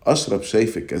انا اشرب شاي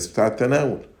في الكاس بتاع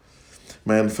التناول.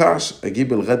 ما ينفعش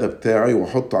اجيب الغدا بتاعي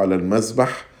واحطه على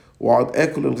المذبح واقعد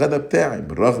اكل الغدا بتاعي،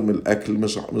 بالرغم الاكل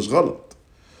مش غلط.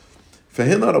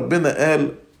 فهنا ربنا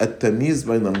قال التمييز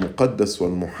بين المقدس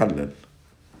والمحلل.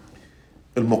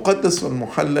 المقدس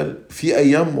والمحلل في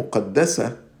ايام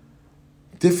مقدسة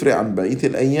تفرق عن بقية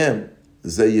الايام،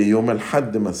 زي يوم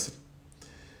الحد مثلا.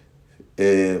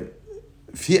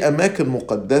 في اماكن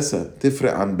مقدسة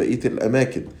تفرق عن بقية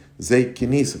الاماكن، زي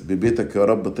الكنيسة، ببيتك يا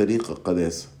رب طريق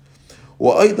القداسة.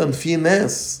 وايضا في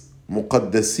ناس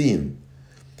مقدسين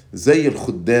زي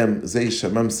الخدام، زي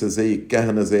الشمامسة، زي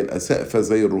الكهنة، زي الأسقفة،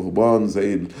 زي الرهبان،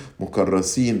 زي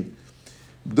المكرسين.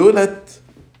 دولت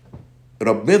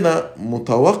ربنا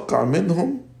متوقع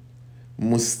منهم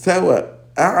مستوى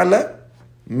أعلى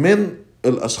من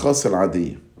الأشخاص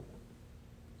العادية.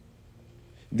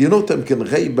 دي نقطة يمكن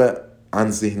غايبة عن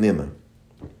ذهننا.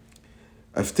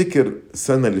 أفتكر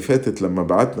السنة اللي فاتت لما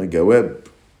بعتنا جواب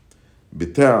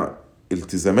بتاع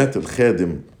التزامات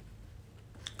الخادم،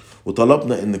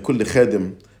 وطلبنا إن كل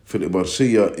خادم في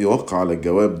الإبرشية يوقع على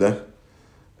الجواب ده.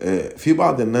 في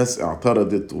بعض الناس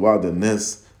اعترضت، وبعض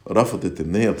الناس رفضت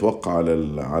ان هي توقع على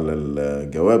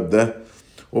الجواب ده،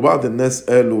 وبعض الناس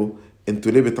قالوا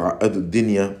انتوا ليه بتعقدوا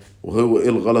الدنيا، وهو ايه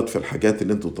الغلط في الحاجات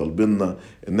اللي انتوا طالبيننا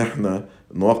ان احنا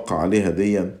نوقع عليها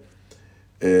ديا.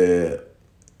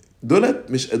 دولت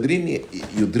مش قادرين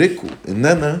يدركوا ان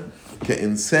انا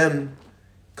كإنسان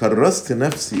كرست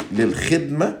نفسي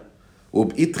للخدمة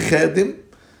وبقيت خادم،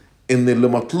 ان اللي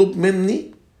مطلوب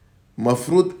مني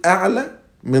مفروض اعلى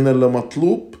من اللي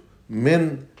مطلوب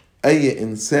من اي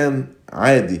انسان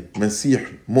عادي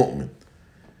مسيحي مؤمن.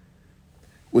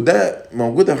 وده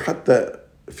موجودة حتى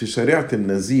في شريعة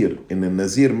النذير، ان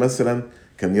النذير مثلا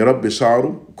كان يربي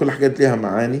شعره، كل حاجات ليها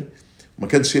معاني، ما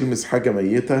كانش يلمس حاجة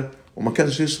ميتة، وما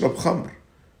كانش يشرب خمر.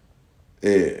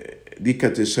 دي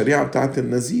كانت الشريعة بتاعت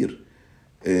النذير.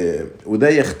 وده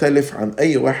يختلف عن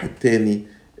اي واحد تاني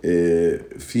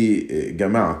في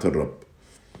جماعة الرب.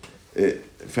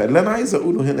 فاللي انا عايز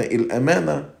اقوله هنا،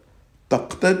 الامانة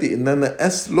تقتضي ان انا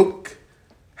اسلك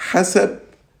حسب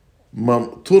ما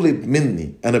طلب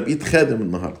مني. انا بقيت خادم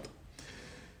النهاردة،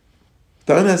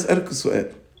 طب انا هسألك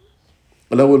سؤال.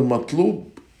 لو المطلوب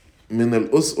من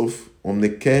الاسقف ومن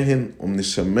الكاهن ومن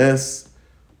الشماس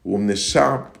ومن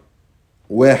الشعب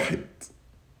واحد،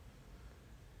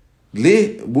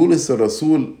 ليه بولس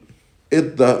الرسول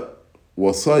ادى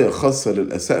وصايا خاصة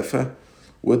للأسقفة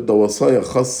وادى وصايا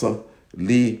خاصة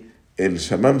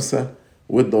للشمامسة،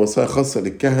 وادى وصايا خاصة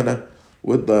للكهنة،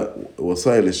 وادى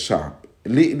وصايا للشعب.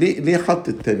 ليه حط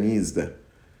التمييز ده؟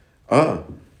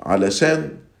 علشان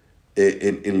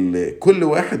كل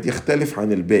واحد يختلف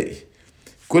عن الباقي.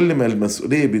 كل ما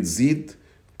المسؤولية بتزيد،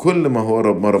 كل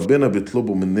ما ما ربنا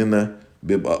بيطلبه مننا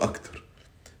بيبقى أكتر.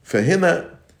 فهنا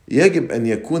يجب أن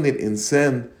يكون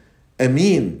الإنسان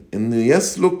أمين أنه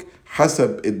يسلك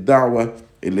حسب الدعوة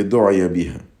اللي دعي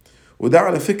بيها. وده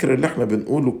على فكرة اللي احنا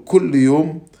بنقوله كل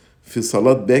يوم في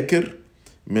صلاة باكر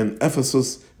من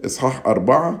أفسس إصحاح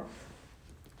 4: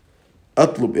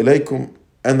 أطلب إليكم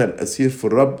أنا الأسير في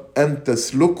الرب أن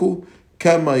تسلكوا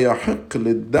كما يحق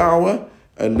للدعوة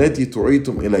التي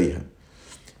دعيتم إليها.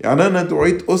 يعني أنا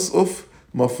دعيت أسقف،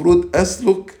 مفروض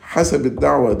أسلك حسب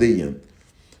الدعوة دي.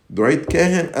 دعيت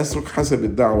كاهن، أسلك حسب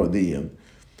الدعوة دي.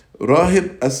 راهب،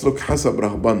 أسلك حسب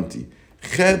رهبنتي.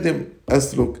 خادم،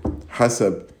 أسلك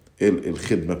حسب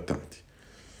الخدمة بتاعتي.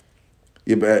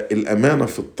 يبقى الأمانة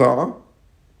في الطاعة،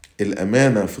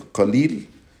 الأمانة في القليل،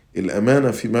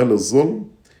 الأمانة في مال الظلم،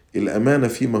 الأمانة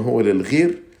فيما هو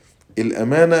للغير،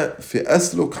 الأمانة في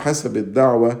أسلك حسب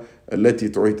الدعوة التي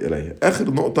دعيت إليها.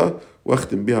 آخر نقطة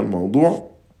واختم بها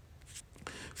الموضوع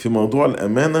في موضوع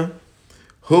الأمانة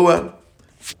هو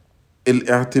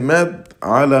الاعتماد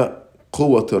على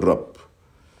قوة الرب.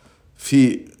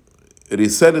 في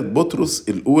رسالة بطرس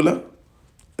الأولى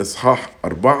إصحاح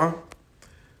 4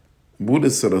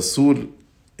 بولس الرسول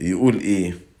يقول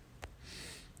إيه؟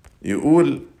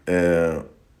 يقول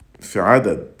في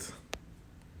عدد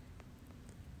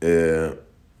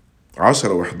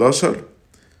 10 و11: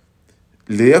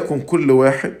 ليكن كل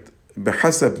واحد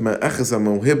بحسب ما أخذ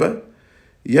موهبة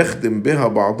يخدم بها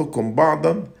بعضكم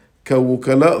بعضا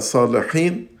كوكلاء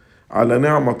صالحين على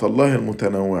نعمة الله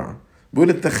المتنوعة. بيقول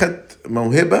انت خدت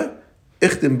موهبة،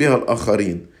 اخدم بها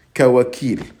الآخرين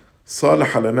كوكيل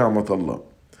صالح على نعمة الله.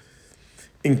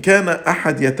 إن كان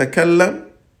أحد يتكلم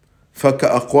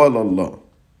فكأقوال الله،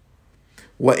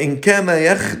 وإن كان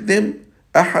يخدم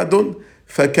أحد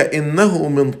فكأنه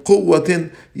من قوة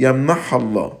يمنحها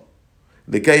الله،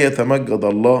 لكي يتمجد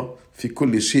الله في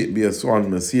كل شيء بيسوع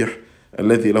المسيح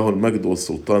الذي له المجد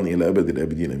والسلطان إلى أبد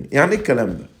الآبدين آمين. يعني الكلام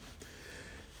ده،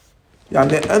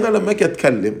 يعني أنا لما أجي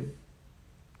أتكلم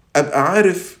أبقى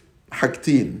عارف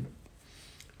حاجتين: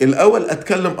 الأول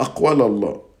أتكلم أقوال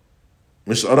الله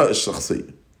مش آراء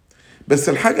الشخصية. بس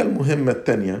الحاجة المهمة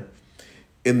التانية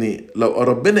إني لو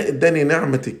ربنا إداني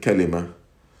نعمة الكلمة،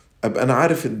 أبقى أنا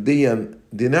عارف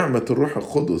دي نعمة الروح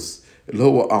القدس اللي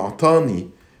هو أعطاني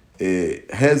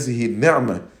هذه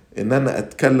النعمة إن أنا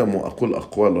أتكلم وأقول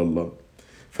أقوال الله.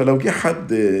 فلو جه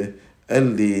حد قال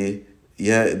لي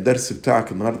يا الدرس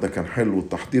بتاعك النهاردة كان حلو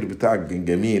والتحضير بتاعك كان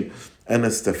جميل، أنا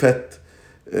استفدت،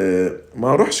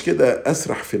 ما أروحش كده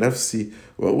أسرح في نفسي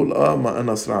وأقول ما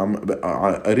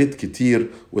أنا قريت كتير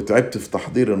وتعبت في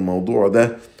تحضير الموضوع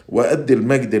ده وأدي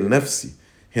المجد لنفسي.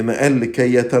 هنا قال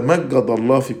لكي يتمجد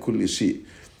الله في كل شيء.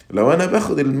 لو أنا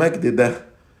باخد المجد ده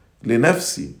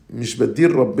لنفسي مش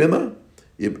بدير ربنا،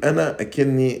 يبقى أنا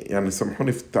أكني يعني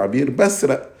سامحوني في التعبير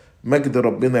بسرق مجد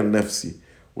ربنا لنفسي.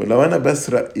 ولو أنا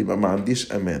بسرق يبقى ما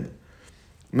عنديش أمانة.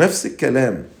 نفس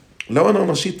الكلام لو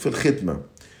أنا نشيط في الخدمة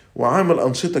وعامل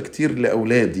أنشطة كتير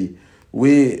لأولادي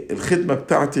والخدمة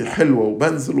بتاعتي حلوة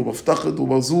وبنزل وبفتقد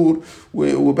وبزور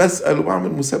وبسأل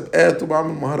وبعمل مسابقات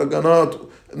وبعمل مهرجانات،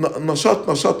 نشاط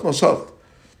نشاط نشاط،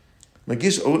 ما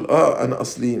جيش أقول أنا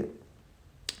أصلي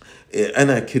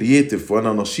أنا كرييتيف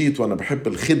وأنا نشيط وأنا بحب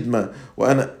الخدمة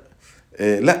وأنا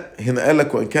لا. هنا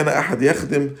قالك وإن كان أحد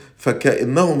يخدم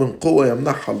فكأنه من قوة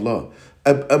يمنحها الله.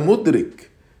 أبقى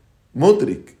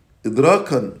مدرك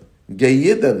إدراكا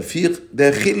جيدا في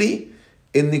داخلي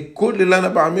إن كل اللي أنا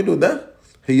بعمله ده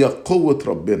هي قوة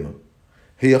ربنا،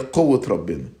 هي قوة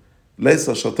ربنا،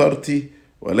 ليس شطارتي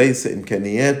وليس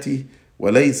إمكانياتي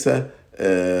وليس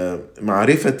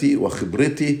معرفتي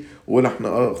وخبرتي ولا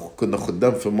احنا كنا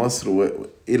خدام في مصر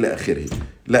وإلى آخره.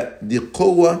 لا، دي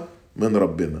قوة من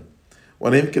ربنا.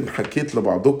 وأنا يمكن حكيت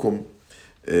لبعضكم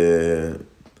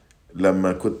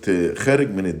لما كنت خارج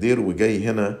من الدير وجاي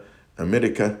هنا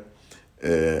أمريكا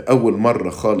أول مرة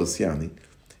خالص، يعني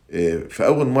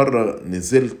فأول مرة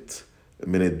نزلت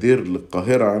من الدير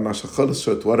للقاهرة أنا عشان خالص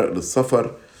شوية ورق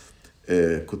للسفر.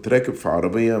 كنت راكب في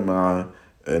عربية مع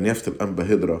نيافة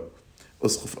الأنبا هدرة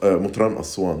أسقف مطران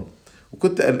أسوان،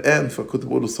 وكنت قلقان، فكنت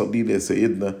بقوله صلي لي يا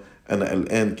سيدنا أنا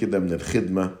قلقان كده من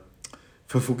الخدمة.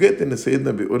 ففوجئت إن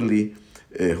سيدنا بيقول لي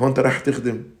هو أنت رايح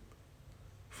تخدم؟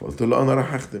 فقلت له أنا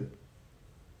رايح أخدم.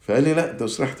 فقال لي لا أنت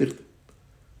مش رايح تخدم.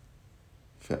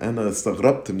 فأنا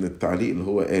استغربت من التعليق اللي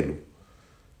هو قاله،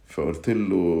 فقلت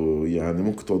له يعني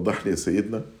ممكن توضح لي يا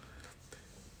سيدنا؟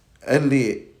 قال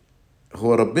لي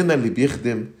هو ربنا اللي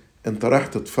بيخدم، انت رايح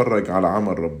تتفرج على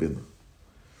عمل ربنا.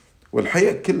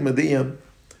 والحقيقة الكلمة دي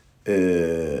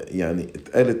يعني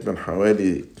اتقالت من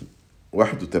حوالي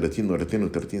 31 ولا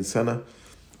 32 سنة،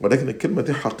 ولكن الكلمة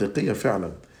دي حقيقية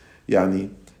فعلا. يعني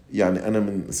أنا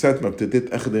من ساعة ما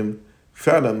ابتديت أخدم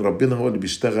فعلا ربنا هو اللي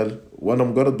بيشتغل، وأنا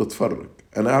مجرد بتفرج،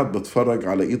 أنا قاعد بتفرج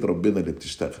على إيد ربنا اللي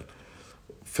بتشتغل.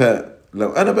 فلو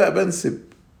أنا بقى بنسب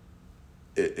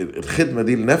الخدمة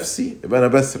دي لنفسي يبقى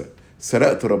أنا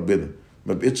سرقت ربنا،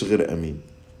 ما بقيتش غير أمين.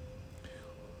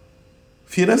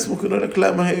 في ناس ممكن يقول لك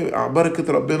لا، ما هي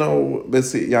بركة ربنا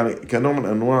بس، يعني كنوع من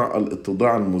أنواع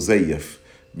الاتضاع المزيف،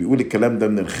 بيقول الكلام ده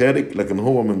من الخارج لكن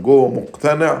هو من جوه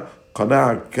مقتنع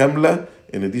قناعة كاملة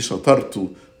إن دي شطارته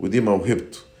ودي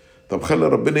موهبته. طب خلي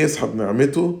ربنا يسحب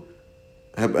نعمته،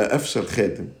 هبقى أفشل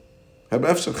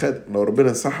خادم، لو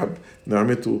ربنا سحب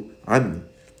نعمته عني.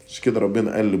 مش كده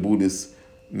ربنا قال لبولس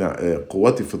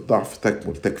قوتي في الضعف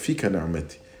تكمل، تكفيك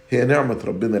نعمتي. هي نعمة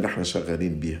ربنا اللي احنا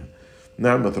شغالين بيها،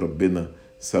 نعمة ربنا،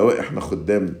 سواء احنا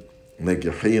خدام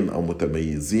ناجحين او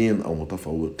متميزين او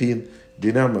متفوقين،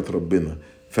 دي نعمة ربنا،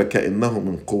 فكأنه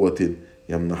من قوة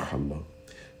يمنحها الله.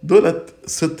 دولت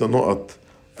 6 نقط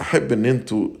احب ان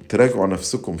انتوا تراجعوا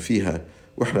نفسكم فيها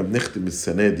واحنا بنختم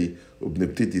السنة دي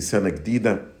وبنبتدي سنة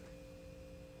جديدة.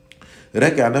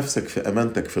 راجع نفسك في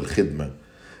امانتك في الخدمة،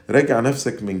 راجع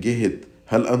نفسك من جهة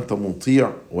هل انت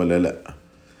مطيع ولا لا،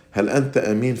 هل انت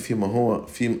امين فيما هو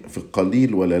في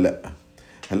القليل ولا لا،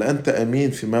 هل أنت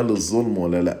أمين في مال الظلم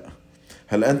ولا لا،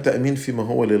 هل أنت أمين فيما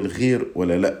هو للغير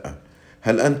ولا لا،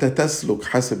 هل أنت تسلك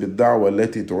حسب الدعوة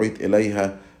التي تعيد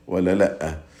إليها ولا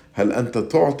لا، هل أنت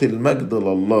تعطي المجد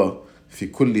لله في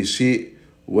كل شيء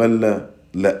ولا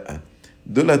لا.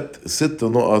 دولت 6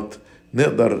 نقط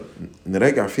نقدر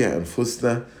نراجع فيها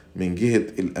أنفسنا من جهة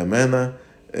الأمانة،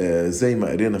 زي ما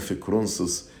قرينا في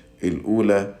كورنثوس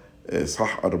الأولى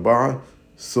صح 4،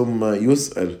 ثم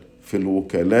يسأل في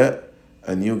الوكلاء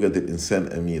أن يوجد الإنسان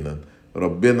أمينا.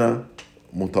 ربنا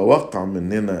متوقع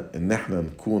مننا أن احنا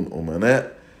نكون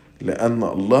أمناء، لأن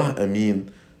الله أمين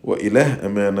وإله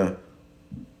أمانة،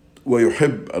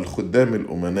 ويحب الخدام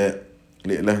الأمناء.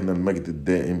 لإلهنا المجد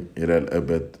الدائم إلى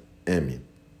الأبد، آمين.